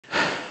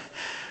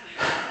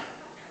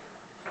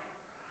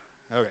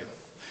Okay.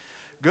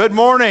 Good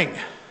morning.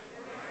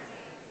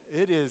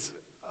 It is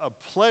a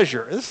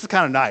pleasure. This is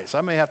kind of nice.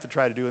 I may have to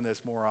try to doing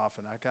this more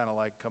often. I kind of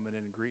like coming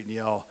in and greeting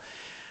y'all.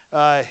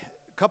 A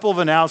couple of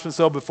announcements,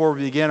 though, before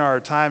we begin our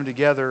time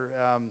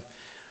together.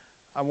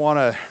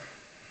 I'll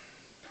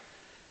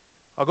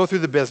go through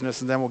the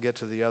business, and then we'll get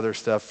to the other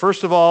stuff.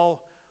 First of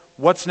all,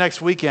 what's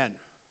next weekend?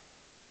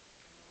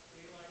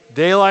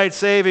 Daylight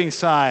savings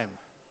time.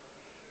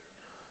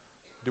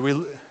 Do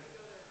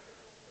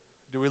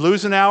we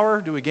lose an hour?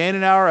 Do we gain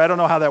an hour? I don't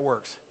know how that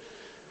works.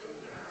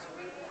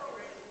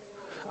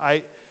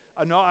 I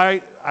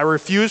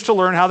refuse to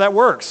learn how that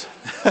works.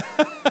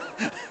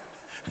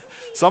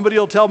 Somebody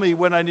will tell me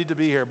when I need to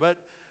be here.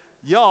 But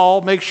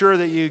y'all make sure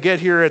that you get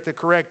here at the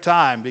correct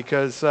time,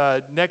 because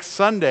next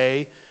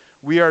Sunday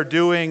we are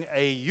doing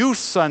a Youth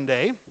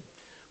Sunday,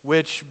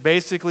 which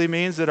basically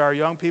means that our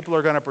young people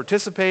are going to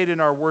participate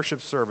in our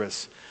worship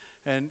service.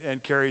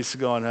 And Carrie's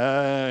going,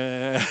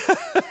 It's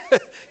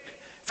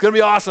going to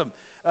be awesome.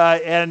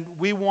 And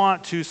we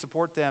want to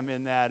support them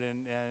in that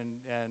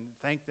and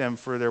thank them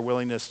for their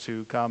willingness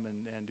to come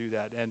and do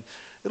that. And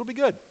it'll be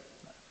good.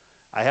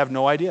 I have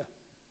no idea.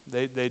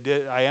 They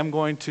did. I am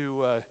going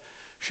to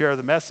share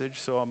the message,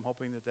 so I'm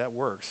hoping that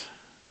works.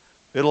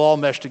 It'll all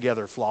mesh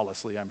together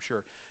flawlessly, I'm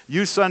sure.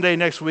 Youth Sunday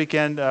next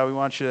weekend, we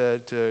want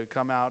you to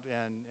come out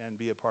and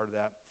be a part of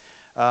that.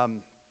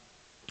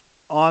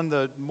 On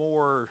the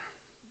more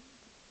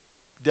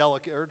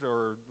delicate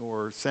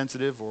or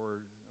sensitive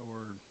or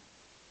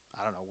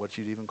I don't know what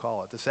you'd even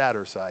call it, the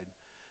sadder side.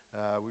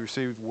 We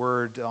received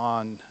word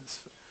on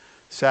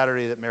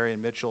Saturday that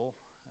Marion Mitchell,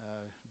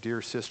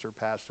 dear sister,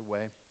 passed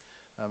away.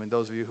 And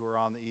those of you who are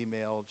on the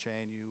email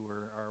chain, you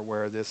are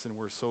aware of this, and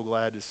we're so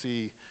glad to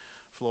see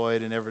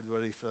Floyd and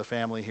everybody, the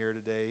family here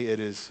today. It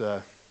is,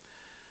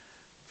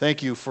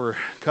 thank you for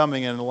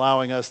coming and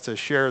allowing us to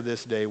share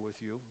this day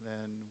with you,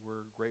 and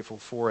we're grateful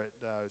for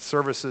it.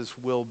 Services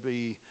will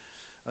be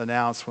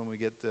announced when we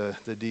get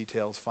the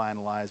details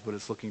finalized, but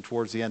it's looking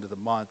towards the end of the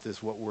month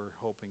is what we're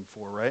hoping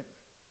for, right?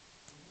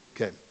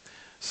 Okay.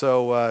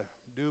 So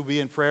do be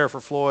in prayer for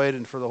Floyd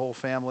and for the whole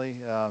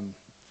family.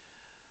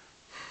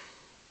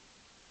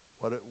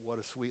 What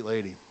a sweet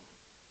lady.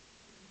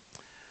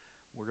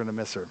 We're going to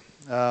miss her.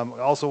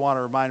 I also want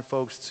to remind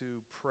folks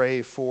to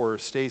pray for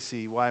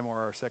Stacy Wymore,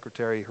 our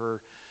secretary.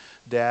 Her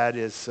dad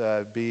is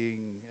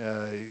going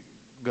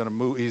to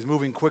move. He's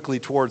moving quickly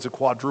towards a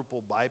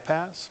quadruple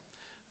bypass.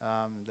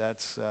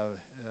 That's a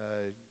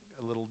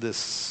little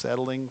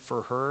dissettling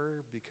for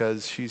her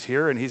because she's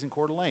here and he's in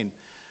Coeur d'Alene.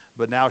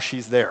 But now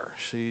she's there.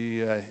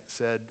 She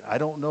said, I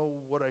don't know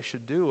what I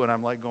should do. And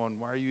I'm like going,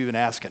 why are you even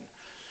asking?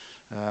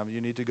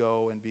 You need to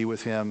go and be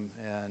with him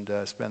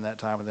and spend that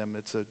time with him.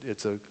 It's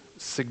a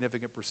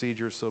significant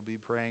procedure, so be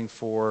praying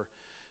for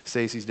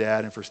Stacy's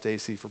dad and for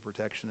Stacy for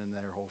protection and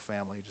their whole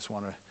family. Just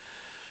want to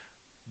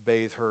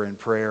bathe her in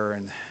prayer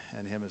and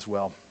him as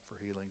well for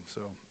healing.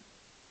 So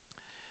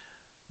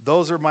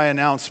those are my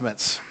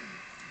announcements.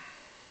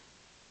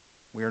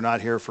 We are not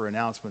here for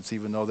announcements,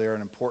 even though they are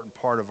an important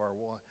part of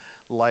our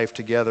life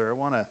together. I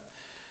want to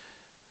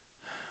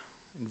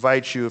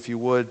invite you, if you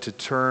would, to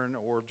turn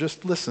or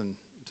just listen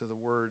to the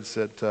words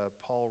that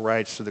Paul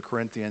writes to the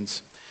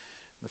Corinthians,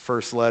 the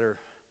first letter.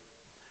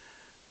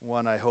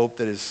 One I hope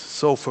that is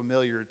so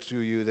familiar to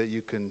you that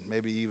you can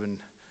maybe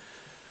even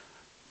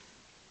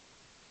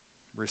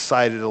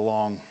recite it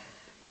along.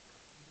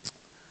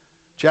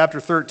 Chapter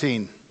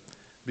 13.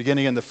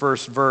 Beginning in the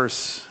first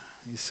verse,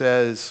 he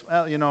says,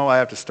 well, I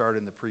have to start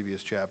in the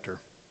previous chapter.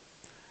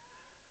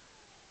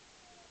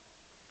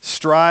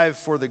 Strive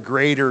for the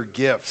greater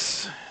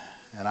gifts,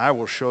 and I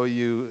will show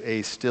you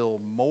a still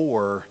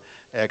more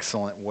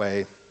excellent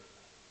way.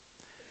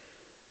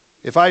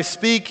 If I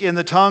speak in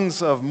the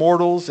tongues of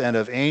mortals and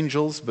of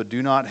angels, but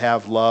do not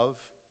have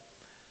love,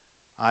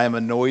 I am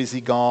a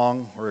noisy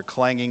gong or a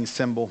clanging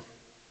cymbal.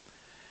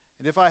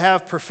 And if I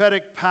have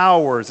prophetic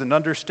powers and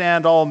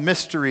understand all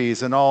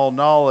mysteries and all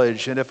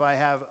knowledge, and if I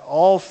have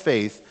all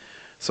faith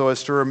so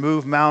as to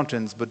remove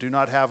mountains, but do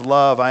not have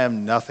love, I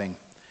am nothing.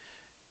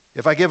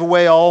 If I give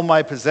away all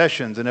my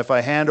possessions, and if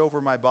I hand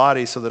over my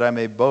body so that I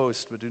may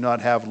boast, but do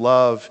not have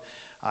love,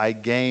 I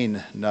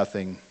gain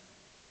nothing.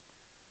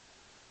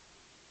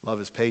 Love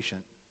is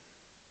patient.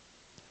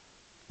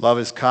 Love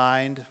is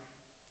kind.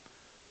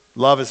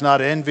 Love is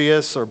not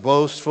envious or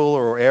boastful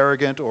or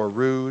arrogant or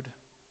rude.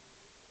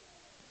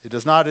 It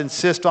does not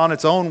insist on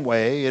its own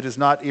way. It is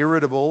not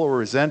irritable or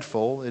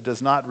resentful. It does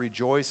not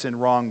rejoice in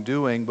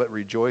wrongdoing, but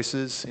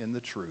rejoices in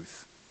the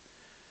truth.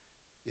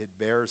 It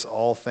bears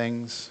all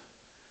things,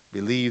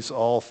 believes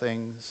all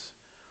things,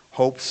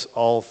 hopes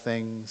all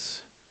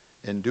things,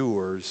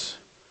 endures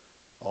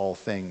all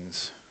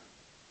things.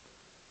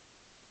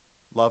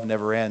 Love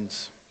never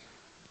ends.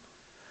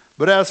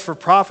 But as for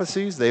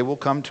prophecies, they will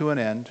come to an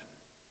end.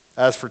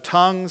 As for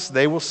tongues,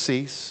 they will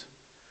cease.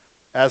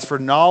 As for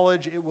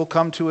knowledge, it will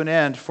come to an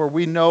end, for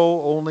we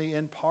know only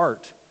in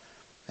part,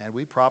 and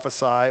we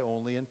prophesy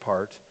only in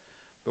part.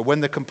 But when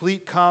the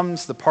complete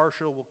comes, the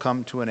partial will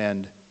come to an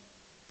end.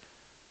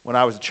 When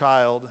I was a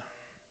child,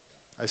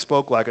 I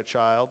spoke like a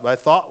child. I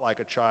thought like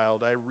a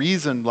child. I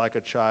reasoned like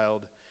a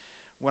child.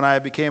 When I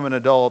became an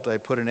adult, I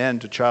put an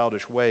end to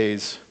childish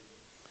ways.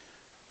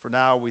 For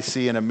now we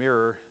see in a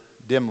mirror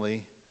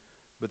dimly,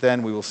 but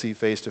then we will see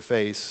face to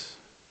face.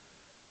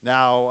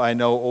 Now I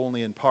know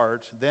only in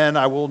part. Then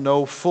I will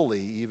know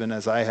fully, even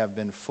as I have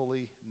been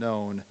fully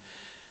known.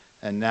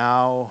 And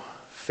now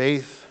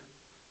faith,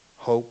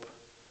 hope,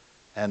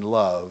 and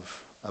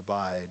love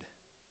abide,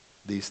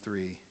 these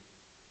three.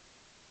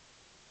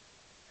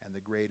 And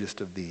the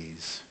greatest of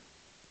these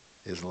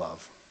is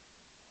love.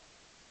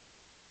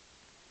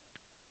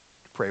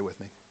 Pray with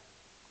me.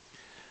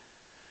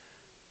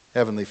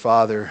 Heavenly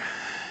Father,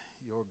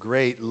 your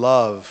great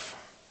love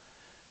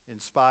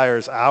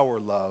inspires our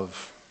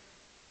love.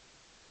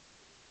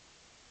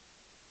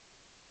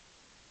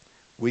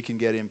 We can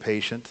get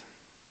impatient.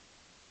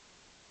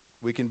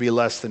 We can be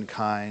less than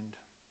kind.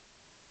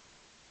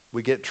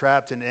 We get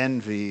trapped in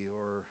envy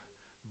or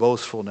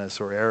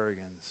boastfulness or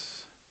arrogance.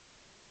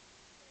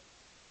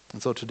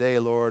 And so today,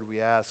 Lord,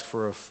 we ask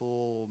for a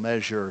full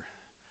measure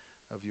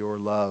of your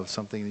love,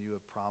 something that you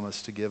have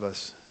promised to give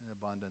us in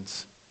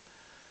abundance,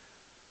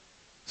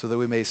 so that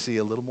we may see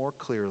a little more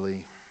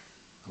clearly,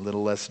 a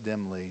little less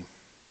dimly,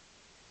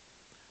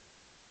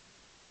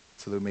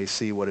 so that we may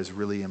see what is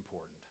really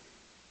important.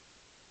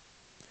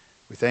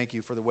 We thank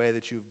you for the way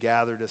that you've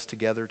gathered us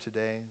together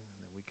today,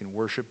 that we can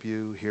worship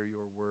you, hear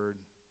your word,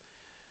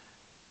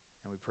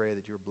 and we pray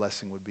that your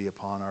blessing would be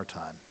upon our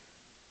time.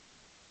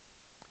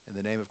 In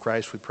the name of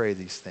Christ, we pray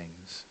these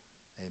things.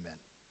 Amen.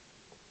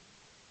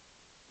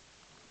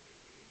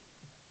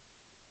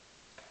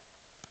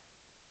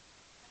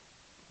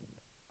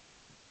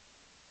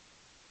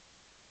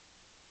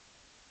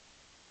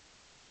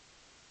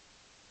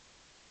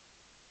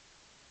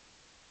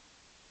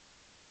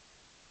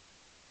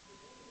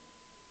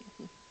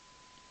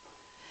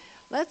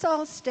 Let's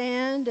all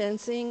stand and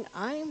sing,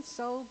 I'm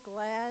so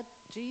glad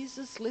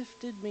Jesus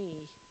lifted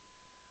me.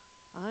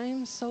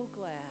 I'm so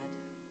glad.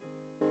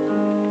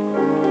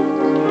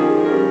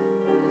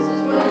 This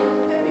is one of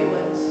the heavy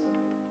ones.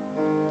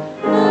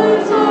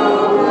 I'm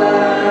so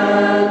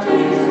glad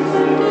Jesus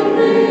lifted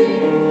me.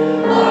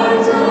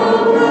 I'm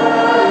so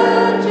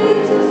glad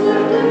Jesus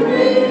lifted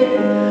me.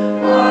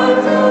 I'm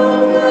so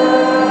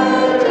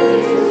glad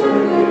Jesus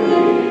lifted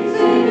me.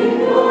 Singing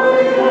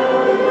glory,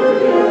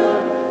 hallelujah.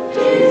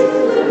 Jesus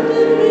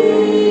lifted me.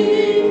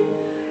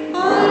 I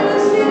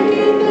was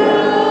sinking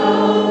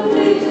down.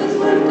 Jesus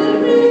lifted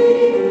me.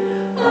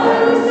 I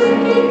was sinking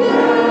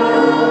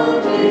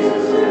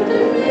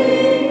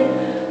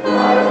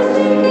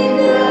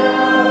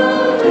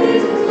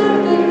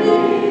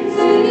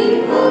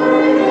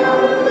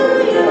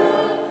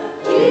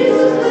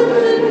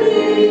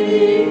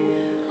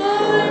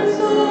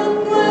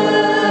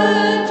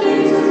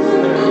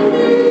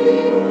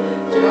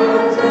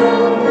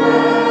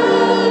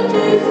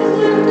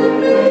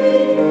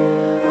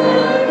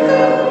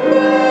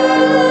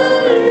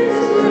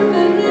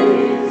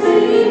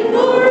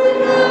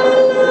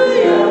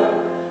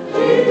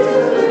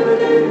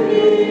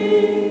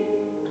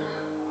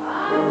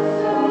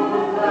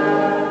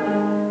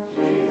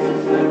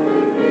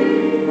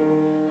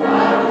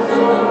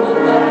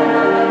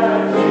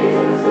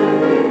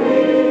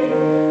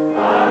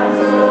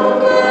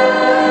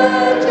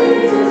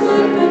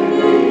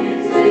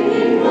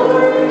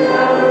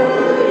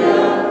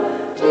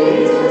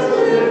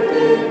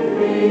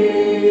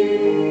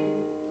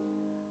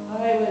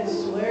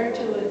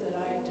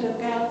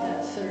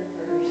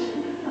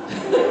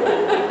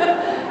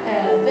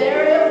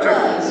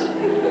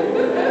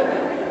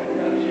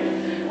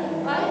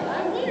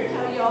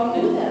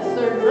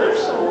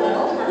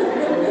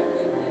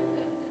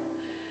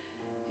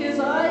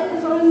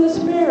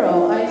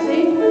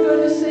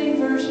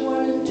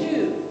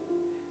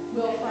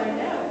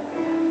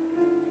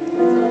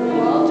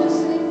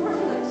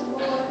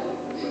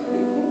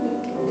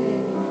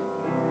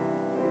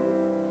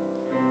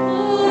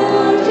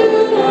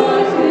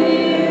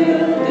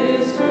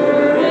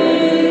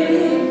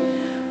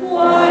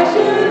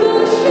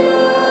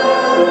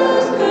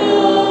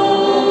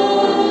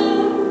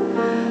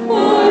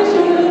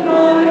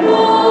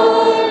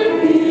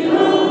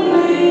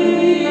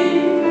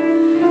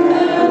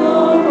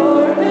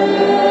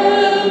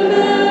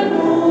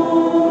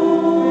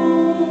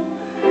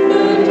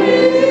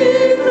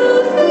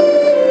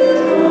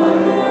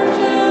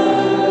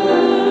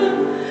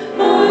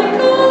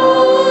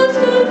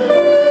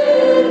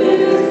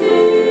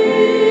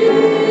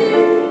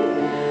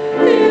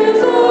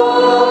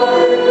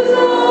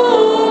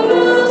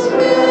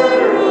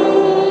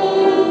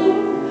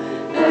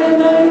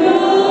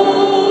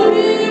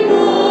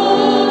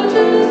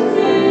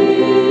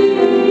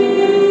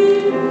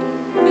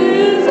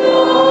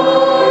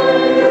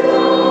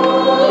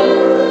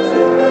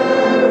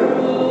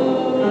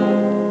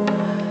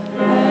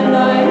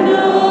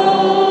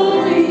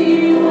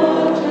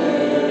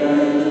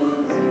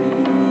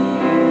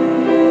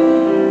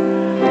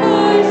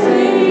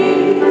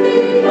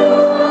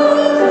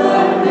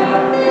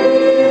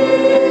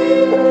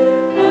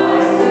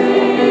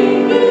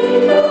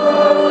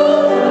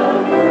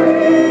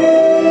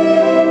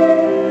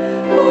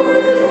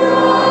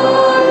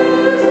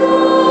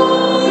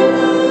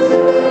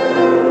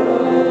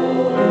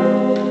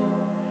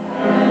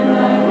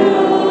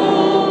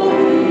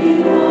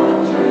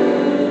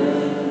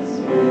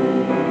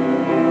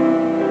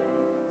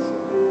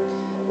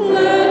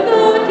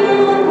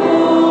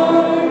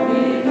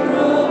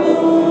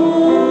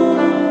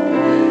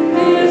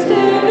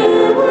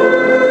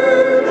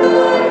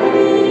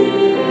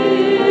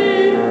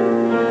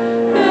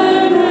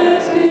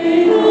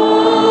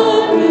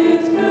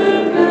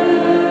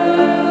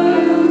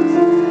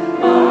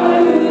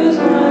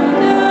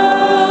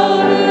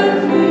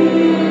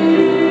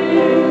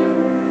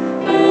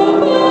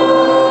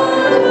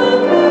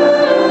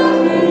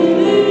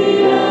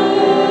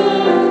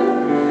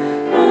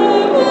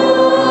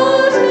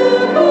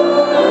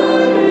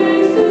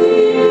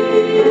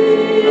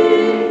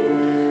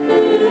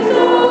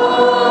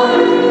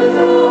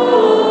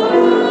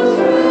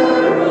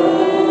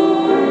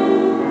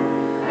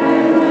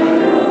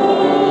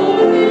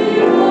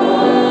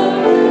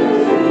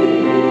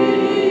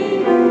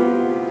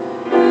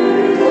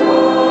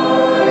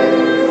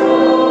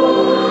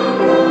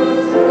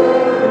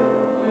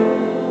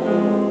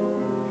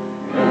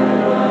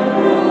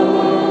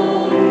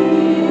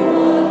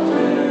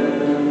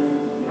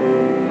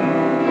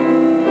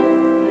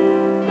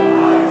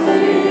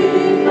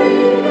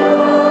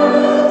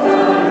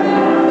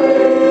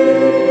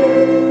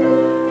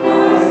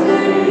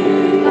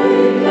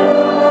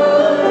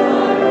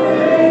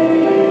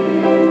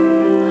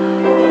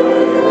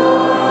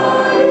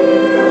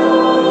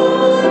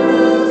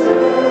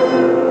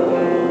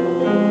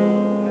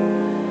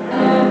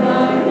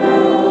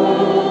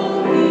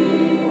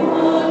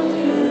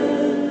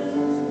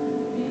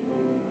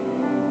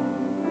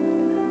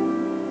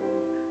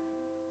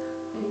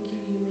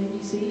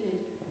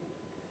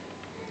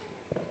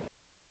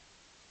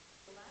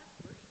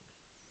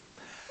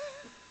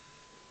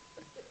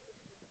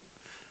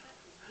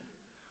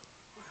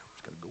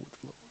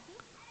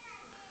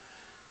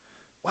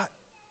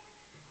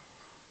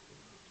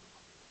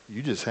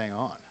You just hang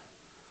on.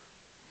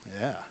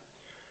 Yeah.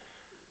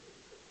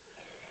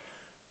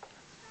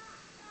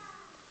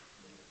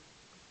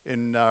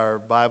 In our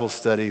Bible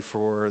study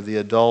for the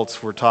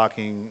adults, we're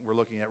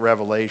looking at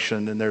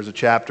Revelation, and there's a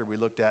chapter we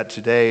looked at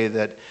today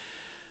that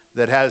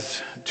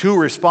has two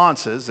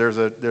responses. There's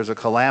a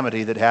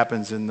calamity that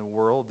happens in the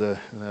world.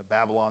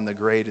 Babylon the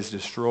Great is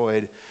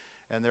destroyed,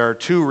 and there are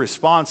two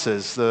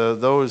responses.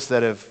 Those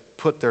that have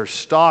put their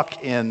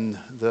stock in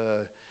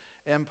the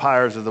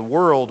empires of the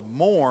world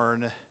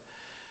mourn,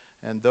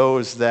 and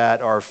those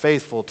that are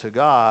faithful to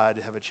God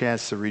have a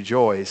chance to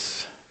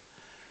rejoice,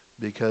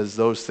 because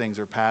those things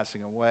are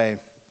passing away.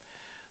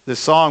 This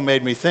song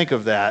made me think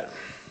of that.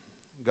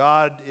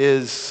 God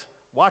is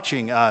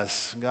watching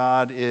us.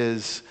 God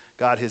has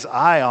got his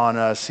eye on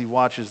us. He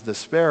watches the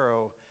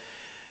sparrow,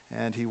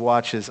 and he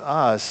watches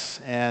us,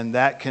 and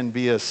that can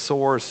be a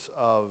source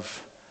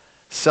of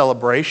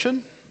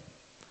celebration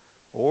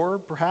or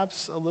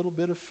perhaps a little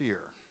bit of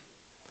fear,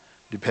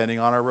 depending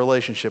on our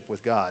relationship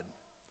with God.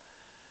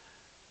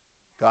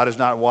 God is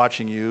not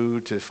watching you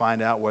to find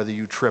out whether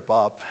you trip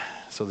up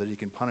so that he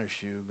can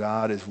punish you.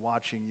 God is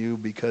watching you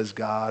because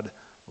God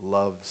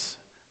loves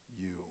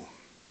you.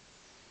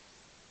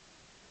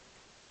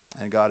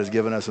 And God has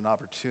given us an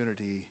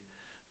opportunity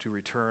to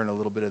return a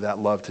little bit of that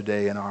love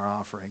today in our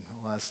offering.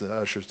 I'll ask the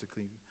ushers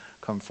to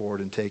come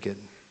forward and take it.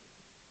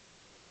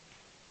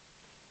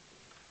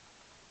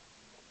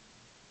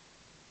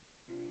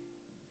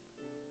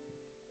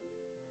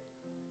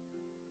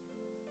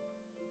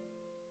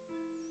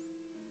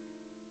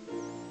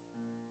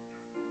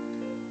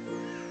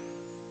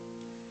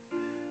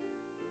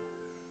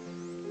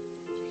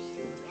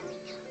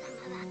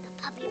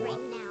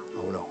 Right now.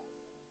 Oh no.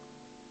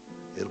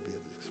 It'll be a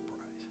big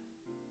surprise.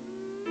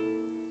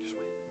 Just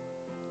wait.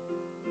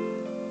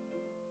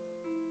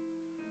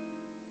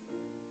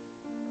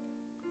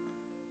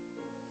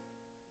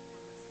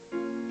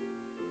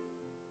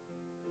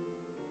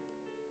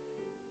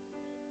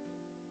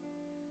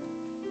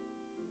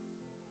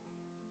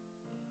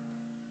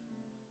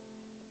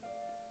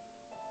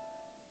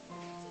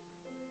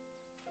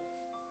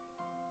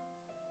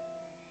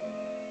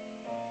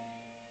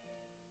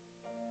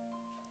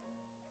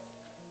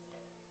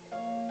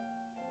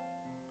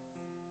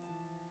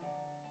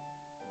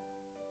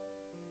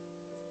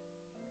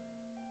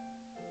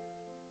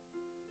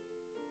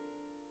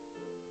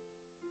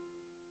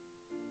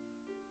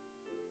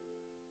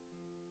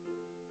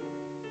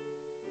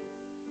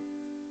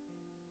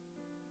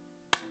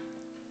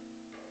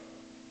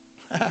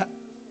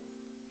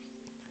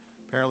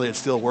 Apparently it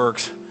still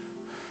works. If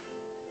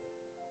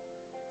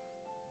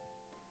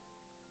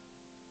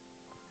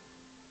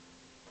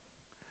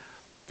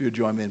you would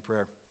join me in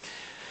prayer.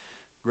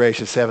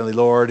 Gracious Heavenly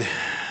Lord,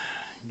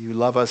 you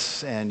love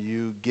us and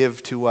you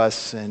give to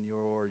us, and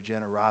your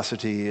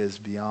generosity is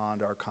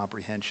beyond our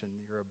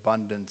comprehension. Your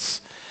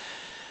abundance,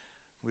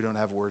 we don't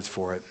have words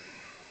for it.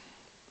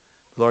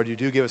 Lord, you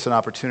do give us an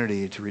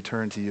opportunity to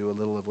return to you a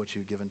little of what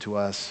you've given to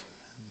us.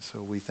 And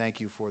so we thank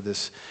you for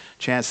this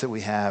chance that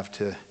we have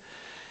to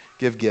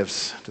give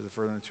gifts to the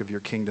furtherance of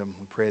your kingdom.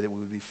 We pray that we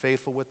would be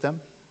faithful with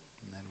them,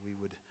 and that we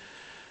would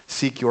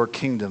seek your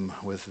kingdom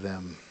with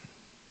them.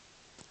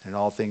 In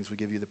all things we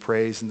give you the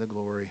praise and the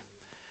glory.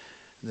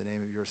 In the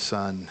name of your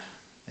Son,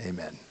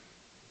 amen.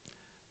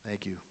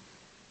 Thank you.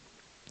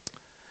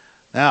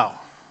 Now,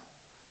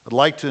 I'd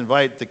like to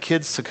invite the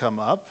kids to come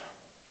up.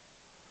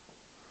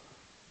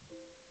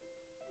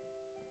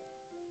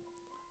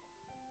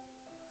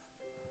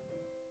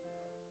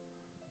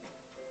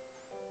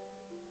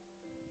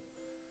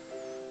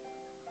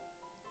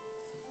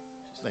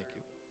 Thank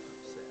you.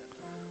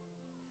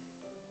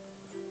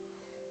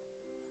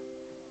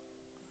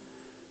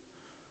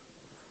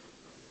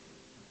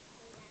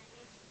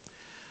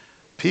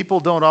 People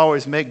don't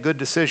always make good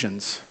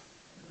decisions.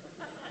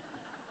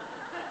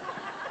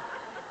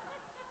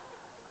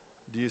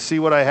 Do you see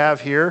what I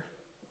have here?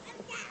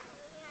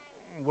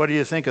 What do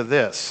you think of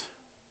this?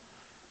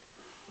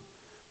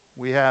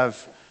 We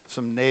have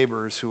some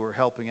neighbors who are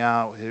helping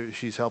out.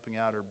 She's helping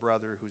out her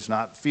brother who's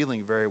not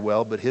feeling very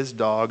well, but his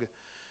dog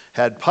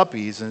had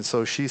puppies, and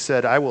so she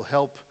said, I will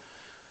help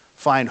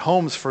find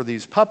homes for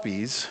these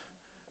puppies.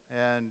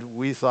 And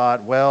we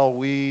thought, well,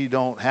 we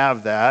don't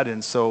have that,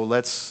 and so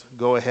let's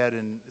go ahead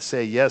and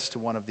say yes to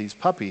one of these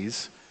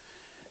puppies.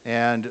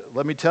 And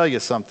let me tell you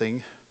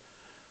something.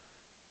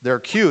 They're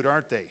cute,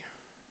 aren't they?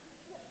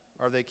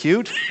 Are they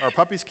cute? Are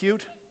puppies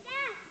cute?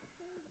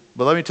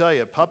 But let me tell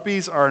you,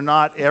 puppies are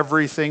not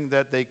everything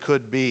that they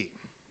could be.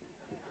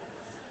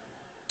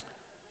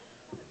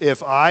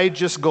 If I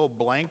just go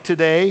blank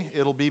today,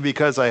 it'll be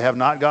because I have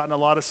not gotten a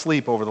lot of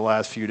sleep over the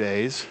last few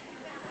days.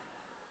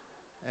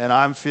 And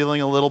I'm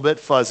feeling a little bit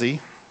fuzzy,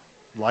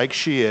 like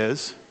she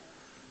is.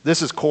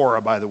 This is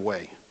Cora, by the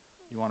way.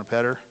 You want to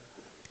pet her?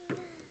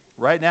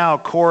 Right now,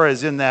 Cora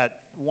is in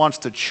that wants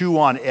to chew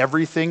on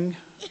everything,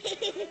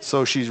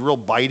 so she's real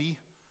bitey.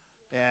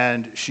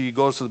 And she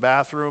goes to the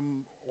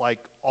bathroom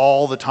like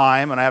all the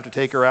time, and I have to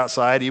take her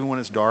outside even when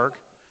it's dark.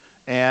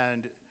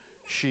 And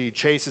she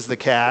chases the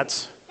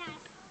cats.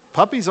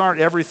 Puppies aren't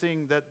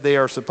everything that they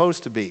are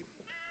supposed to be.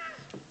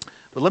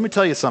 But let me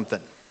tell you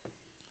something.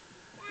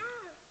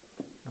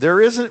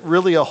 There isn't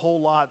really a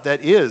whole lot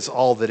that is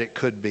all that it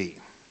could be.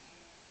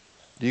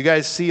 Do you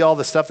guys see all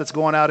the stuff that's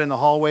going out in the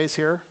hallways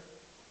here?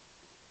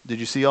 Did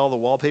you see all the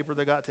wallpaper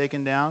that got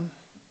taken down?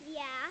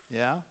 Yeah.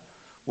 Yeah?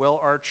 Well,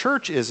 our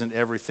church isn't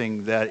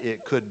everything that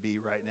it could be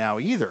right now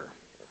either.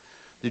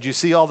 Did you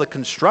see all the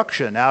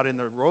construction out in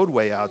the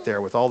roadway out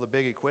there with all the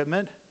big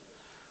equipment?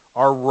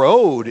 Our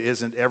road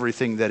isn't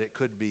everything that it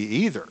could be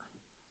either,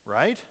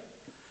 right?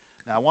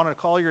 Now, I want to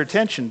call your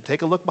attention.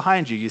 Take a look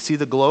behind you. You see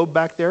the globe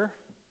back there?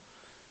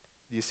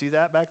 Do you see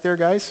that back there,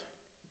 guys?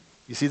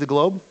 You see the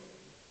globe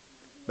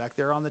back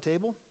there on the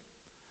table?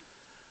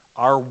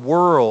 Our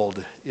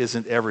world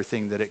isn't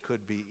everything that it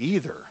could be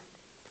either.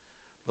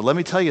 But let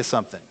me tell you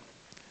something.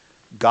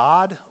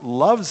 God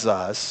loves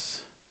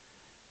us,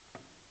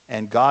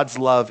 and God's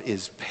love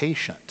is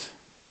patient.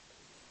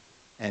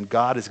 And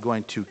God is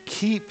going to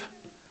keep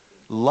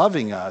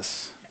loving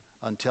us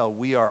until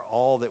we are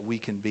all that we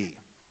can be.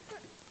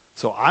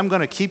 So I'm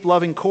going to keep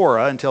loving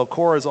Cora until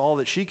Cora is all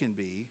that she can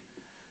be.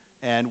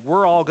 And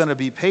we're all going to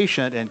be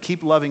patient and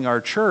keep loving our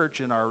church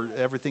and our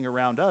everything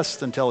around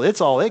us until it's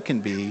all it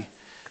can be.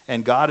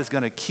 And God is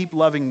going to keep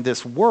loving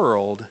this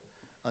world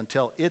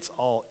until it's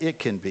all it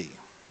can be.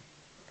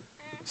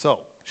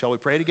 So, shall we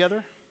pray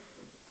together?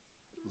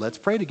 Let's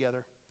pray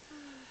together.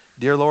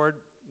 Dear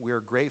Lord,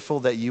 we're grateful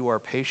that you are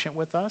patient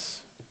with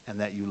us and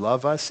that you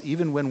love us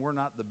even when we're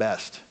not the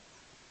best,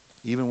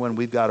 even when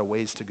we've got a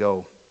ways to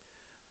go.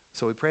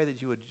 So we pray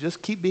that you would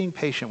just keep being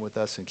patient with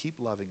us and keep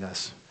loving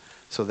us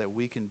so that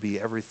we can be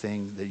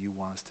everything that you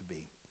want us to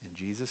be. In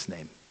Jesus'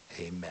 name,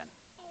 amen.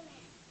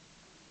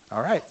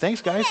 All right,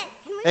 thanks, guys.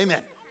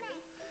 Amen.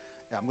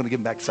 Yeah, I'm going to give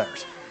him back to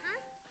Cyrus.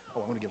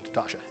 Oh, I'm going to give him to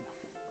Tasha.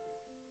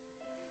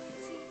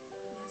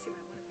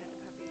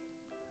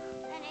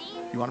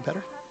 You want to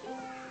pet her?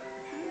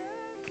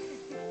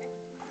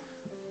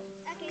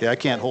 Okay, I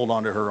can't hold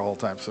on to her all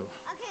the time, so.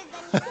 Okay,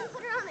 then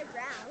put her on the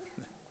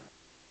ground.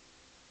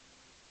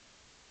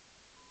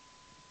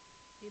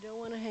 You don't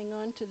want to hang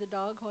on to the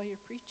dog while you're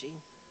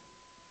preaching.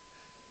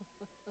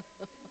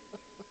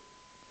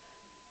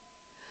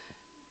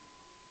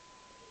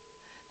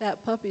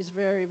 That puppy's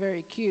very,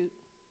 very cute.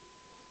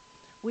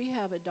 We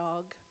have a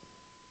dog.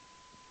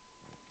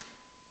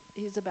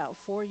 He's about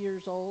 4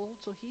 years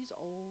old, so he's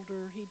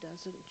older. He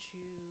doesn't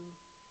chew.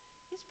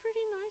 He's a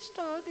pretty nice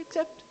dog,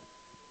 except,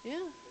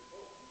 yeah.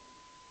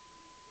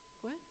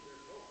 What?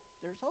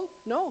 There's hope?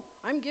 No,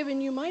 I'm giving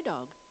you my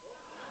dog.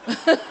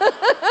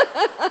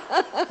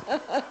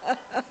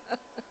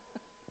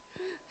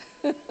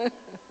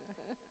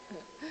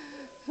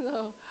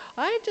 So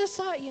I just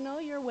thought,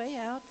 you're way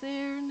out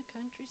there in the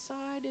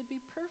countryside. It'd be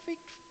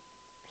perfect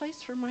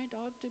place for my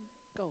dog to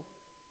go.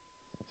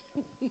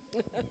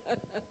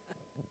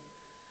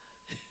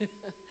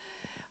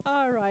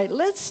 All right,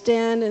 let's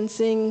stand and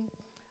sing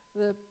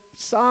the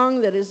song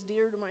that is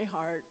dear to my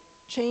heart.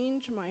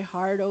 Change my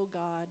heart, O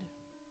God.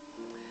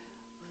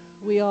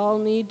 We all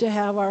need to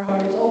have our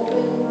hearts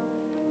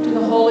open to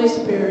the Holy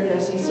Spirit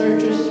as he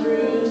searches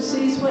through,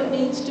 sees what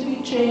needs to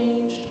be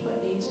changed,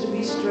 what needs to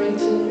be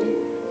strengthened.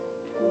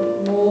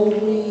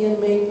 Mold me and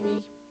make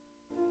me.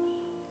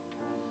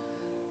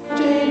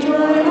 Change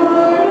my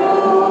heart,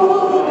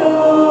 O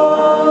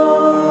God.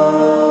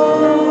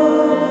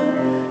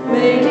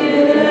 Make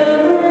it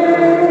ever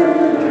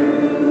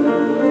true.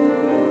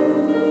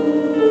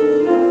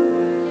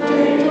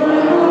 Change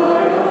my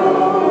heart, O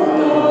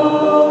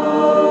God.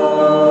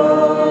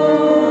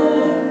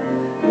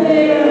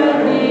 May I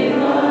be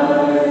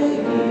like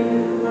you.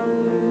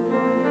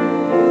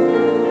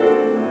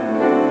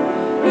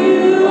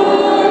 You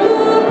are the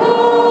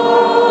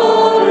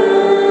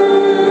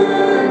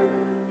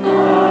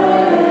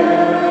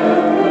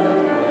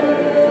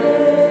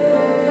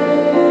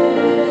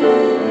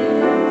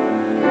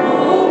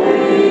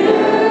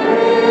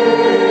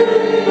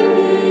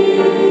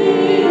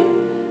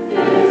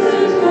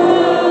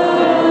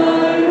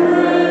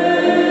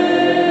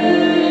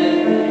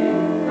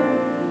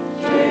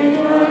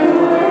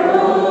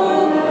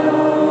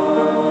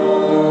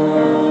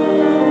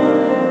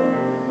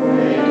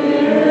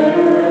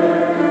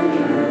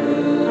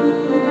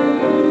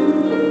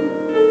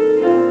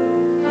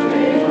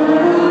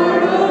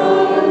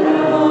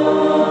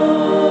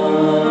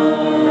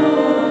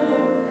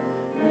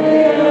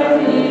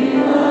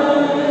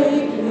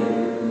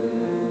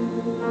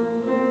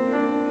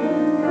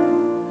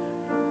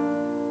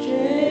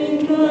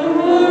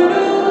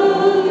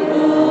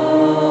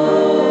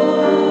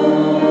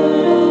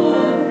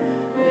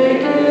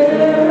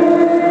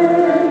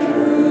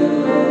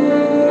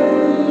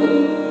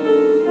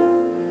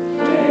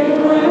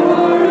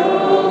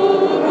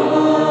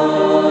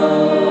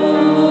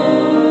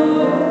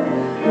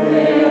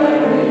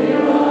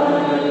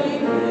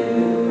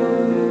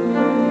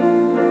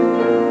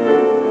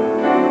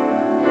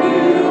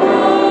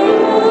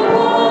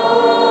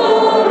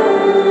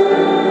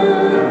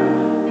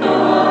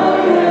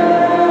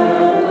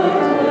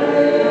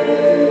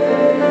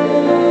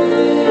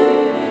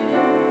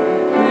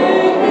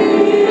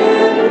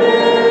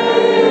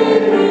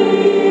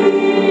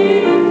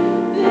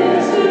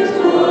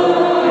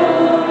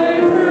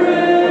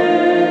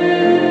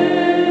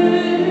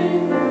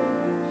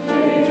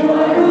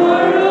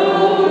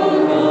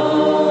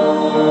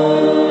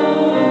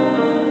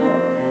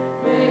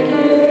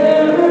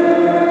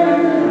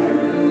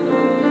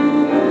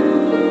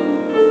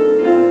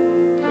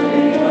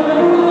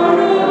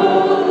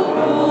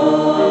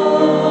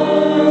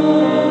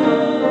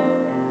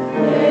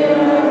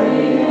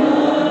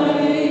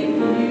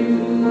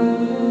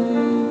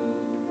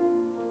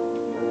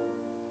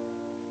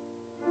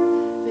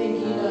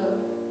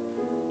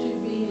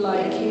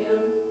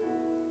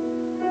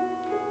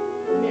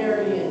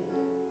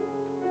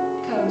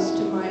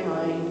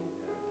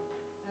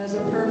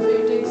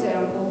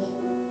example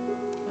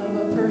of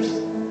a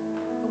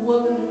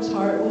woman whose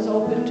heart was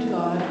open to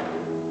God,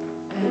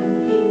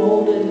 and he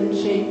molded and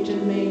shaped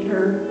and made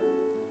her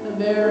a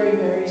very,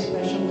 very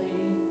special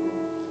lady.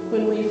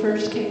 When we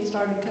first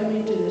started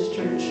coming to this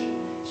church,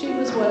 she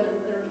was one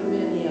of, there were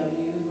many of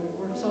you who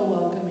were so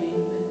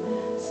welcoming,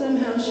 but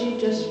somehow she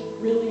just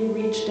really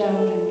reached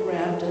out and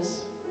grabbed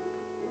us.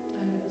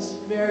 And it was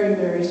very,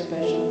 very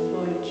special.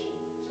 Floyd,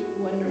 she's a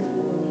wonderful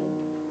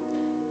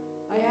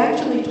woman. I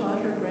actually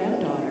taught her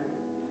granddaughter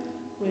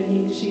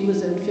when she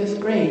was in 5th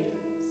grade.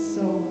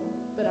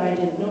 But I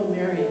didn't know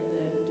Marion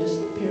then, just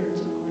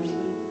parents, of course.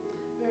 But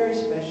very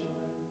special.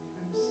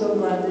 I'm so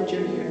glad that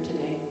you're here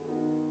today.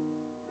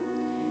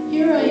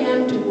 Here I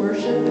Am to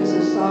Worship is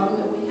a song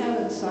that we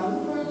haven't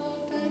sung for a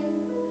long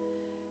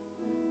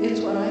time.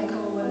 It's what I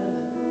call one of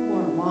the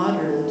more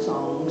modern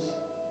songs.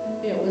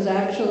 It was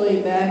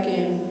actually back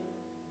in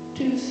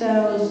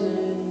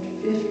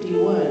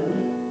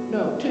 2000.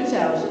 No,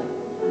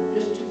 2000.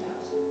 Just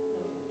 2000.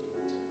 No,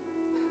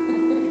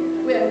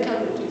 51. We haven't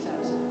come to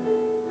 2000.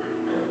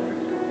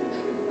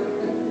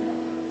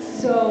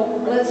 So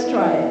let's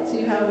try it,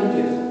 see how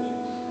we do.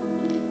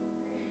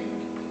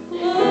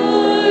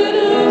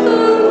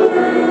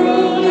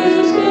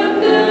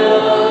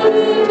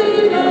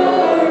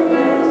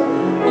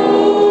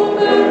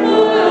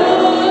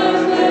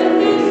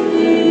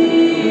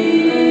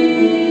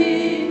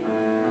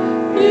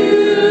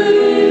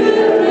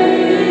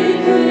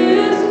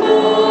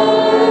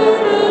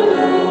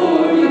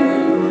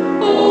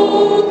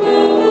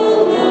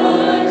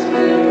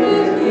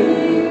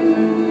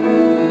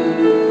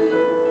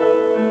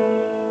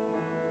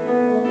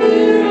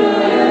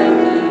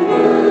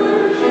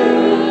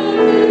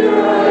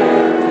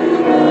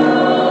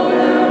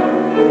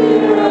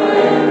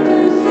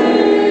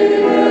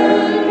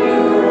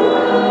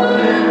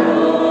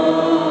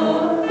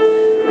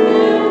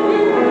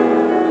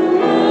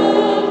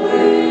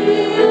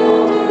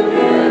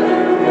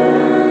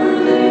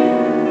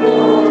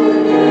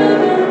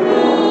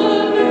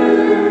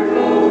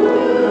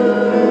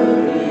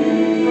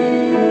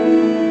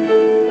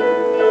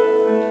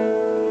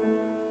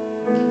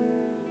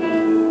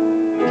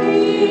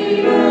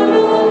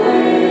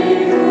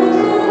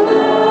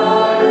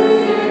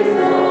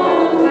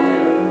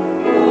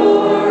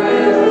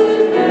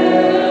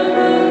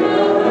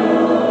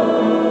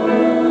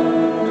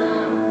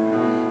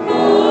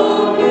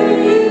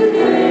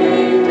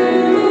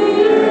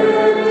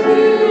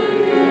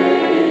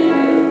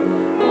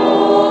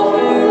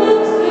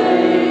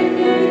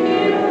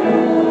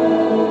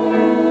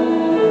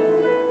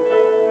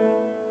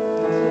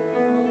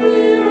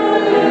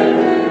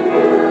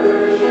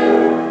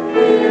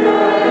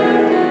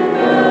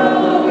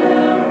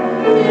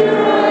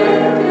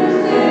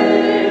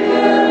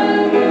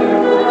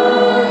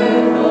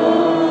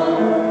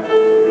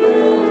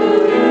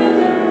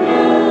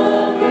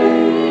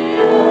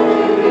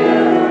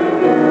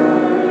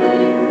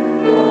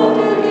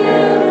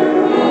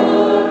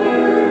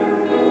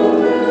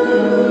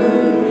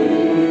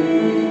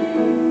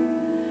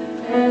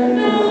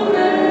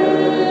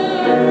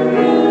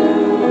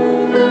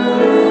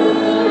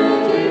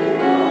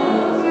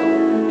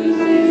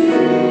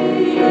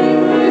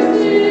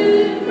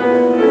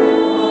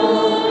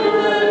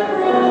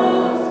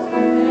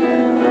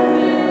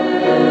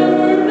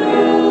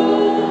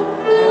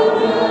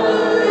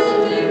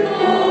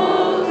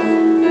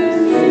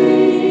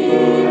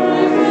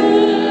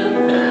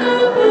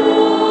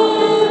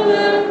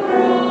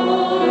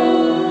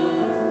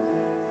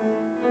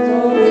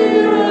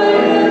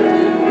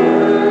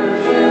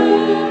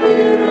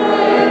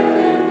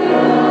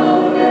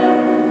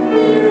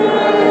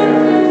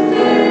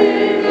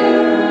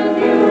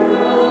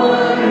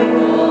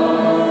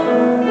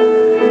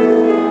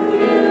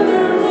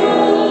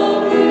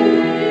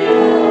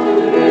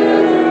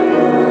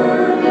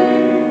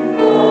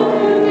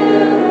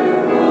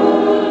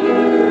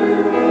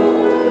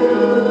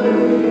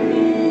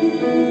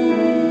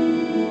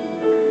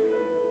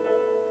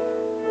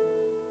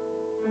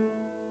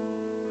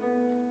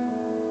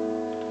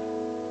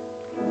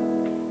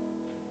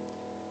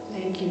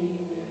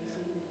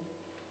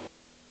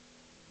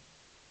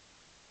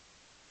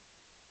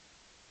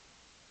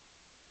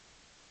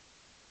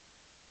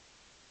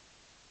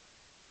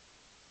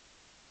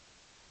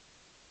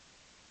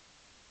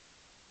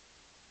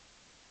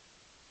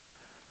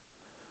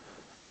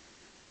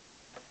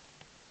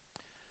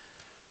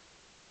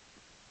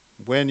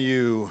 When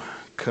you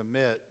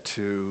commit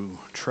to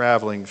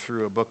traveling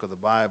through a book of the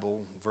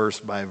Bible, verse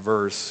by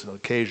verse,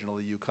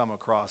 occasionally you come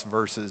across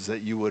verses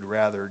that you would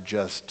rather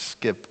just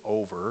skip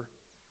over.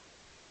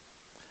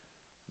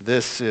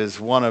 This is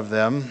one of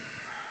them,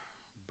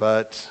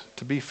 but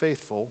to be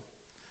faithful,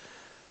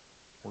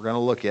 we're going to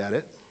look at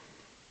it.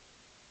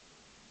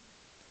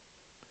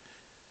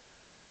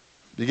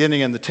 Beginning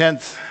in the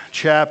 10th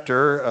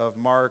chapter of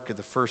Mark, at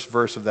the first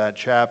verse of that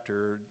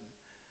chapter,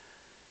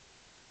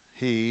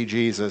 he,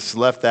 Jesus,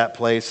 left that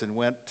place and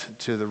went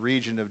to the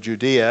region of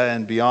Judea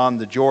and beyond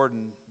the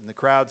Jordan. And the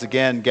crowds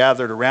again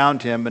gathered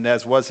around him, and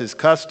as was his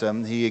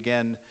custom, he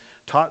again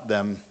taught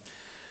them.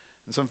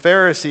 And some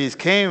Pharisees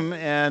came,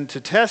 and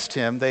to test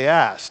him, they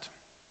asked,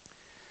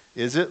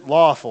 "Is it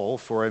lawful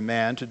for a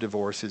man to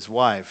divorce his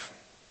wife?"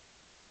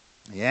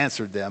 He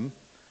answered them,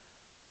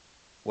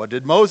 "What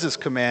did Moses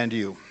command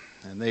you?"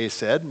 And they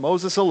said,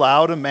 "Moses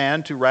allowed a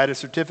man to write a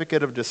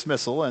certificate of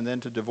dismissal and then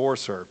to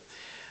divorce her."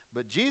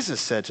 But Jesus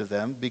said to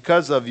them,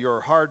 "Because of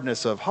your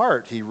hardness of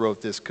heart, he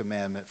wrote this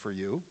commandment for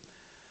you.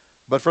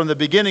 But from the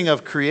beginning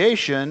of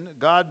creation,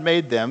 God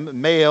made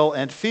them male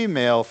and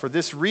female. For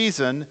this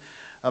reason,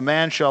 a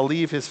man shall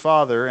leave his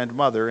father and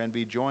mother and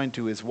be joined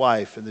to his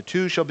wife, and the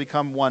two shall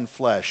become one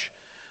flesh.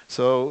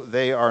 So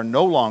they are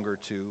no longer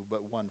two,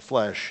 but one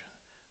flesh.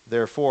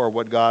 Therefore,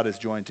 what God has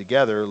joined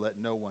together, let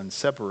no one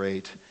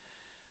separate."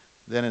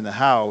 Then in the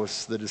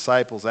house, the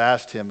disciples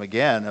asked him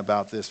again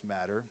about this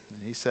matter.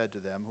 And he said to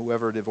them,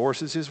 "Whoever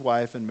divorces his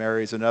wife and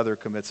marries another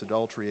commits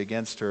adultery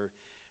against her.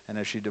 And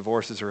if she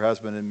divorces her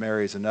husband and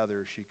marries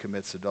another, she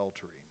commits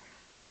adultery."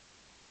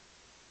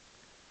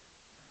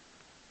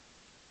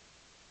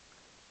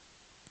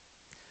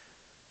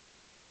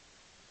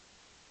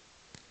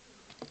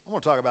 I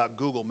want to talk about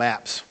Google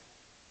Maps.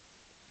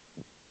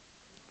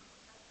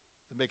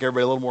 To make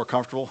everybody a little more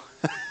comfortable,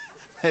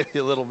 maybe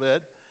a little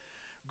bit.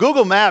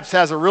 Google Maps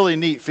has a really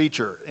neat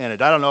feature in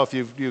it. I don't know if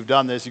you've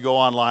done this. You go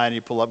online,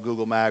 you pull up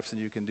Google Maps,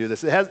 and you can do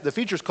this. The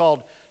feature's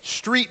called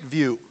Street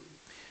View.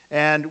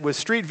 And with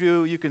Street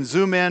View, you can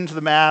zoom into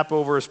the map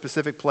over a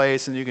specific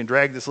place, and you can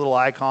drag this little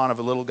icon of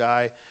a little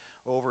guy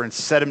over and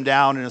set him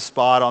down in a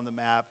spot on the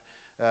map.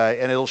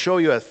 And it'll show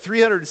you a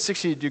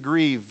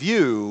 360-degree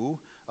view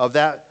of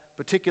that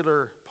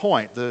particular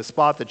point, the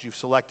spot that you've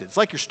selected. It's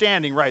like you're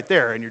standing right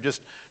there and you're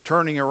just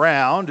turning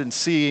around and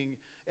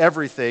seeing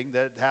everything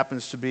that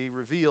happens to be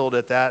revealed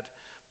at that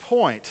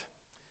point.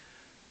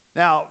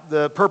 Now,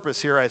 the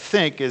purpose here, I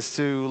think, is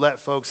to let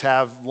folks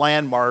have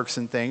landmarks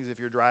and things. If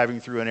you're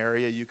driving through an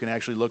area, you can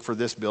actually look for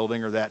this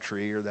building or that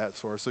tree or that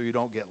sort, so you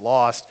don't get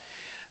lost.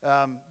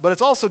 But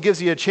it also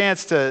gives you a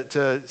chance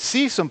to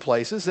see some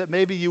places that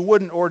maybe you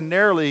wouldn't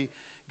ordinarily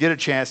get a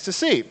chance to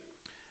see.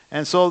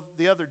 And so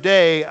the other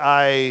day,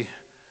 I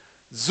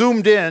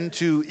zoomed in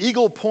to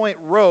Eagle Point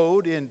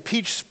Road in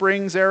Peach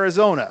Springs,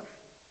 Arizona.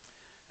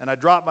 And I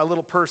dropped my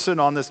little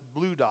person on this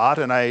blue dot,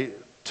 and I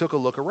took a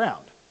look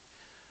around.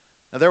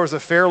 Now, there was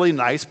a fairly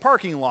nice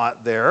parking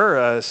lot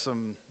there,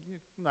 some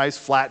nice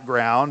flat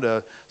ground,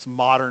 some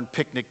modern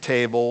picnic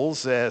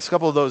tables, a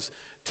couple of those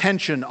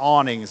tension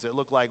awnings that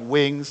look like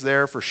wings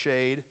there for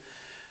shade.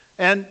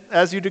 And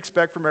as you'd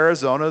expect from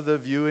Arizona, the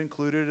view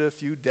included a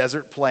few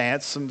desert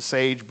plants, some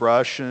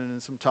sagebrush,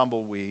 and some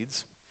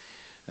tumbleweeds.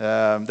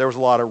 There was a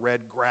lot of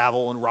red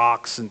gravel and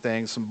rocks and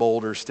things, some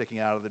boulders sticking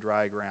out of the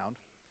dry ground.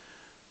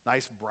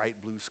 Nice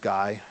bright blue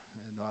sky,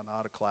 and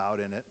not a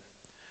cloud in it.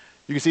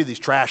 You can see these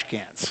trash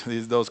cans,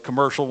 those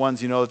commercial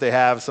ones, you know, that they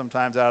have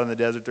sometimes out in the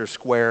desert. They're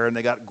square, and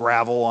they got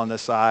gravel on the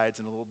sides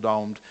and a little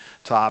domed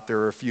top. There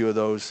were a few of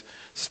those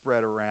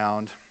spread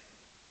around.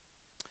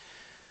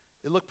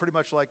 It looked pretty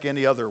much like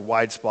any other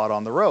wide spot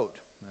on the road,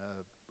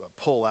 a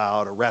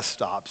pull-out, a rest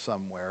stop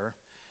somewhere,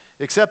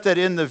 except that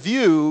in the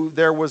view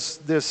there was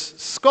this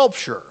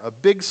sculpture, a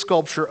big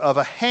sculpture of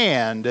a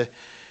hand,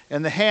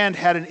 and the hand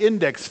had an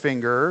index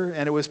finger,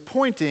 and it was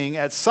pointing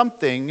at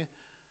something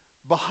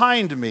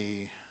behind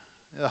me,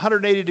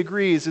 180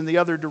 degrees in the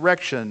other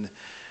direction.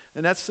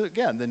 And that's,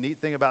 again, the neat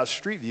thing about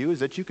Street View is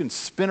that you can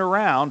spin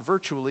around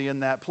virtually in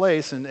that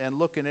place and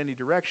look in any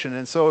direction.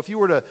 And so if you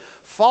were to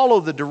follow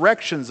the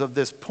directions of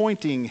this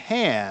pointing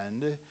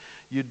hand,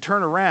 you'd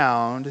turn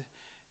around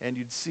and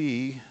you'd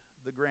see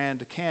the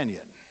Grand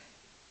Canyon.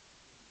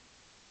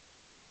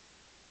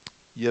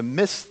 You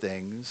miss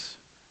things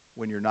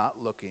when you're not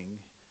looking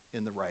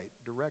in the right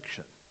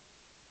direction.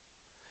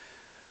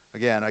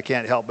 Again, I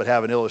can't help but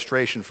have an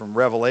illustration from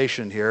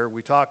Revelation here.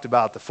 We talked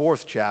about the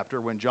 4th chapter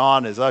when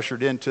John is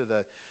ushered into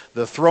the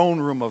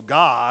throne room of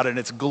God, and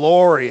it's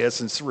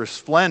glorious and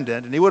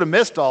resplendent, and he would have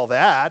missed all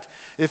that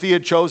if he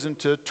had chosen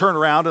to turn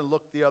around and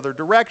look the other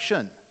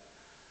direction.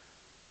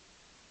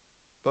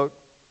 But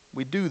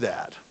we do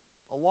that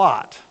a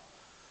lot.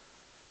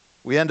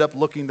 We end up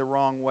looking the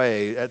wrong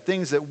way at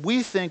things that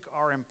we think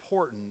are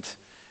important,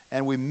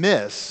 and we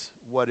miss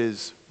what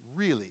is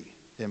really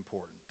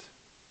important.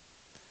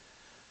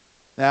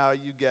 Now,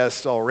 you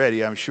guessed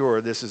already, I'm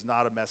sure, this is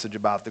not a message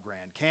about the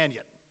Grand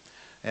Canyon.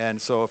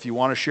 And so if you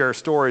want to share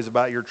stories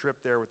about your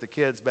trip there with the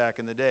kids back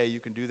in the day, you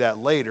can do that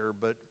later.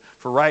 But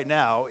for right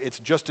now, it's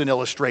just an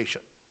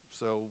illustration.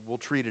 So we'll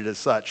treat it as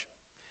such.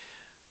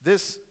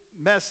 This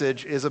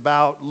message is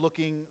about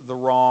looking the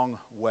wrong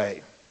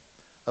way,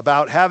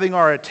 about having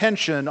our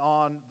attention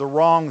on the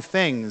wrong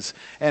things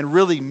and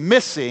really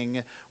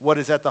missing what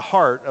is at the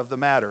heart of the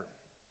matter.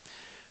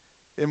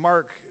 In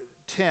Mark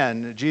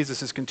 10,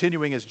 Jesus is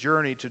continuing his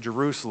journey to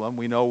Jerusalem.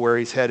 We know where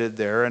he's headed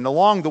there. And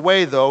along the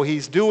way, though,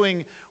 he's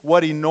doing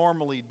what he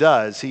normally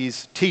does.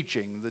 He's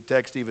teaching. The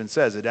text even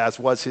says it, as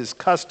was his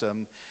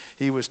custom,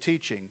 he was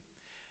teaching.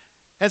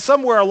 And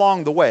somewhere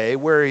along the way,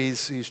 where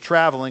he's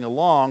traveling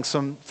along,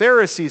 some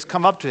Pharisees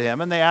come up to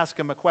him and they ask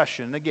him a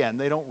question. And again,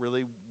 they don't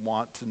really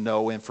want to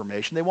know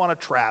information. They want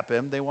to trap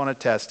him. They want to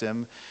test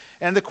him.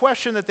 And the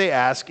question that they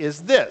ask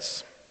is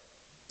this: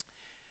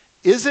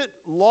 is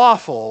it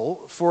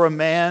lawful for a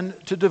man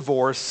to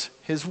divorce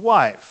his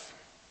wife?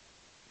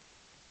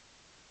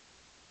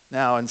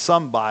 Now, in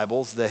some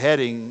Bibles, the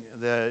heading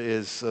that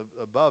is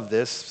above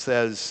this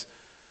says,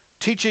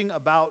 teaching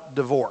about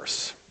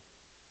divorce.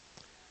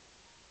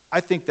 I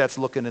think that's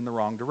looking in the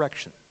wrong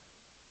direction.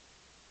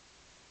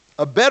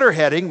 A better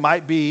heading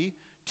might be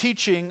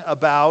teaching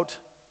about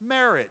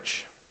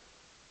marriage.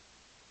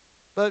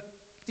 But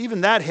even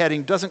that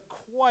heading doesn't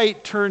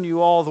quite turn you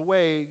all the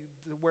way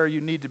to where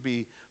you need to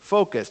be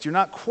focused. You're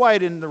not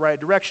quite in the right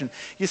direction.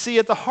 You see,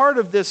 at the heart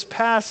of this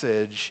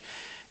passage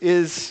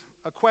is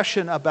a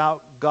question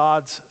about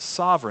God's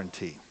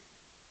sovereignty.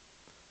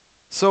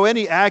 So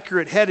any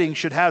accurate heading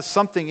should have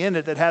something in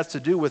it that has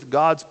to do with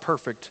God's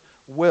perfect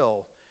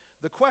will.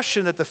 The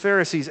question that the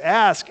Pharisees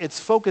ask, it's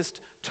focused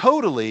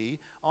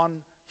totally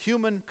on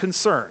human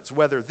concerns,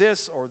 whether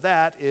this or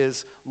that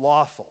is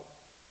lawful.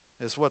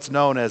 It's what's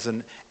known as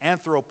an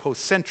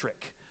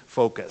anthropocentric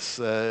focus.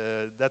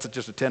 That's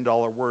just a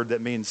 $10 word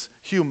that means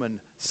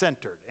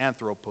human-centered,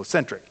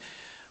 anthropocentric.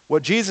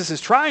 What Jesus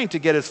is trying to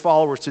get his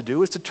followers to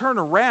do is to turn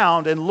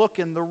around and look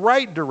in the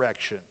right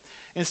direction.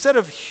 Instead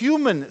of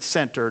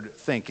human-centered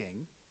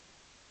thinking,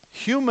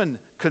 human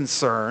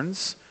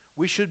concerns,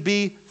 we should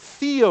be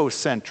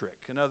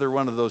theocentric, another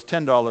one of those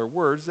 $10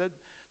 words that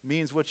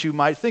means what you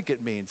might think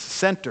it means,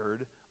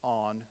 centered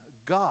on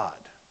God.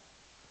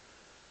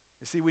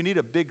 You see, we need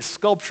a big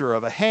sculpture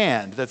of a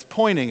hand that's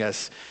pointing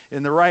us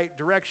in the right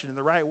direction, in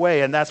the right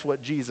way, and that's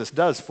what Jesus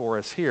does for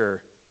us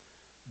here.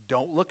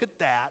 Don't look at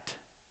that.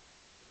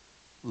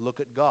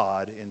 Look at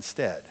God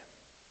instead.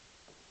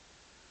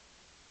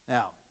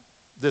 Now,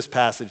 this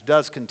passage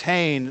does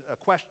contain a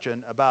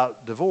question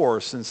about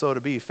divorce, and so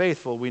to be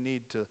faithful, we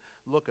need to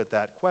look at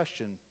that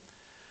question.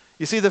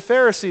 You see, the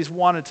Pharisees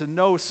wanted to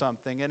know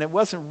something, and it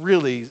wasn't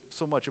really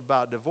so much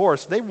about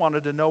divorce. They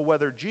wanted to know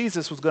whether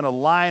Jesus was going to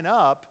line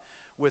up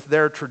with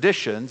their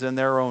traditions and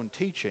their own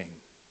teaching.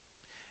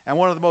 And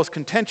one of the most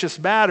contentious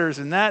matters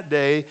in that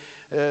day,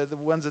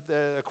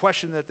 a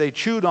question that they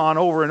chewed on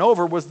over and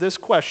over, was this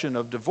question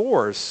of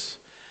divorce.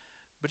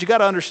 But you got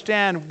to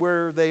understand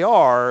where they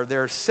are,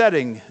 their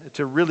setting,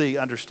 to really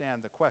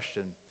understand the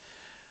question.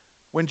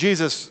 When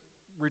Jesus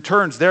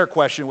returns their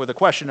question with a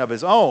question of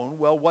his own,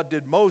 well, what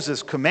did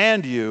Moses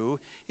command you?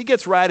 He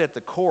gets right at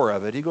the core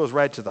of it. He goes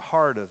right to the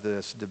heart of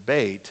this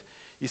debate.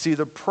 You see,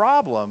 the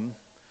problem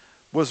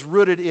was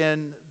rooted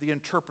in the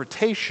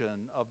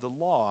interpretation of the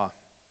law.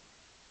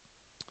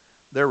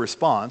 Their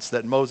response,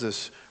 that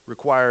Moses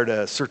required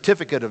a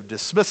certificate of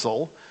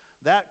dismissal,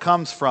 that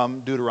comes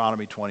from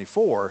Deuteronomy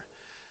 24.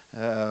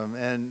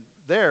 And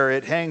there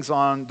it hangs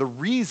on the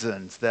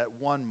reasons that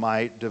one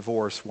might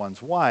divorce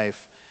one's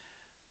wife.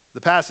 The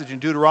passage in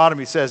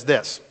Deuteronomy says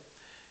this: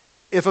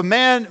 if a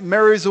man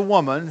marries a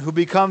woman who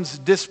becomes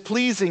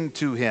displeasing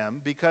to him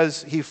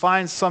because he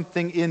finds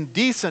something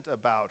indecent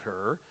about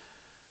her,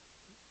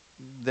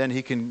 then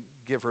he can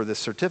give her this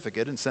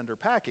certificate and send her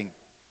packing.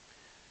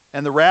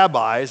 And the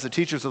rabbis, the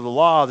teachers of the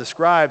law, the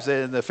scribes,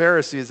 and the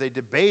Pharisees, they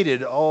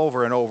debated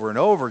over and over and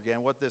over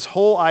again what this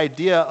whole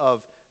idea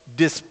of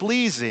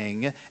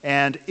displeasing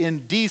and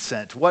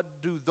indecent,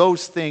 what do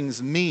those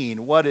things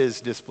mean? What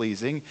is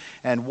displeasing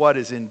and what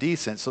is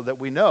indecent, so that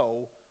we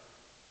know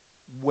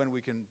when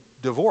we can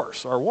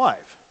divorce our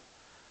wife.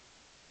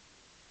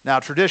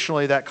 Now,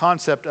 traditionally, that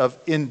concept of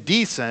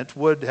indecent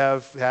would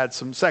have had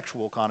some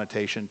sexual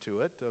connotation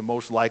to it,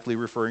 most likely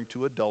referring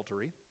to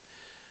adultery.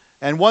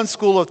 And one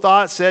school of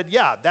thought said,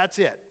 yeah, that's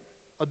it,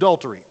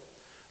 adultery.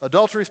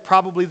 Adultery is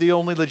probably the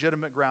only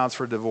legitimate grounds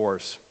for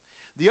divorce.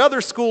 The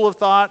other school of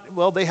thought,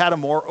 well, they had a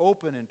more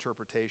open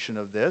interpretation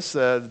of this.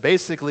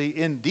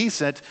 Basically,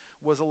 indecent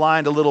was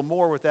aligned a little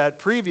more with that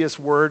previous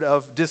word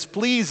of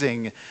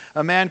displeasing.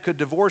 A man could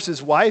divorce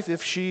his wife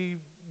if she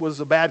was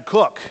a bad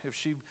cook, if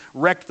she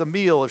wrecked the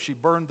meal, if she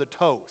burned the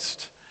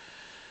toast.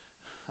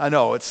 I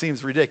know, it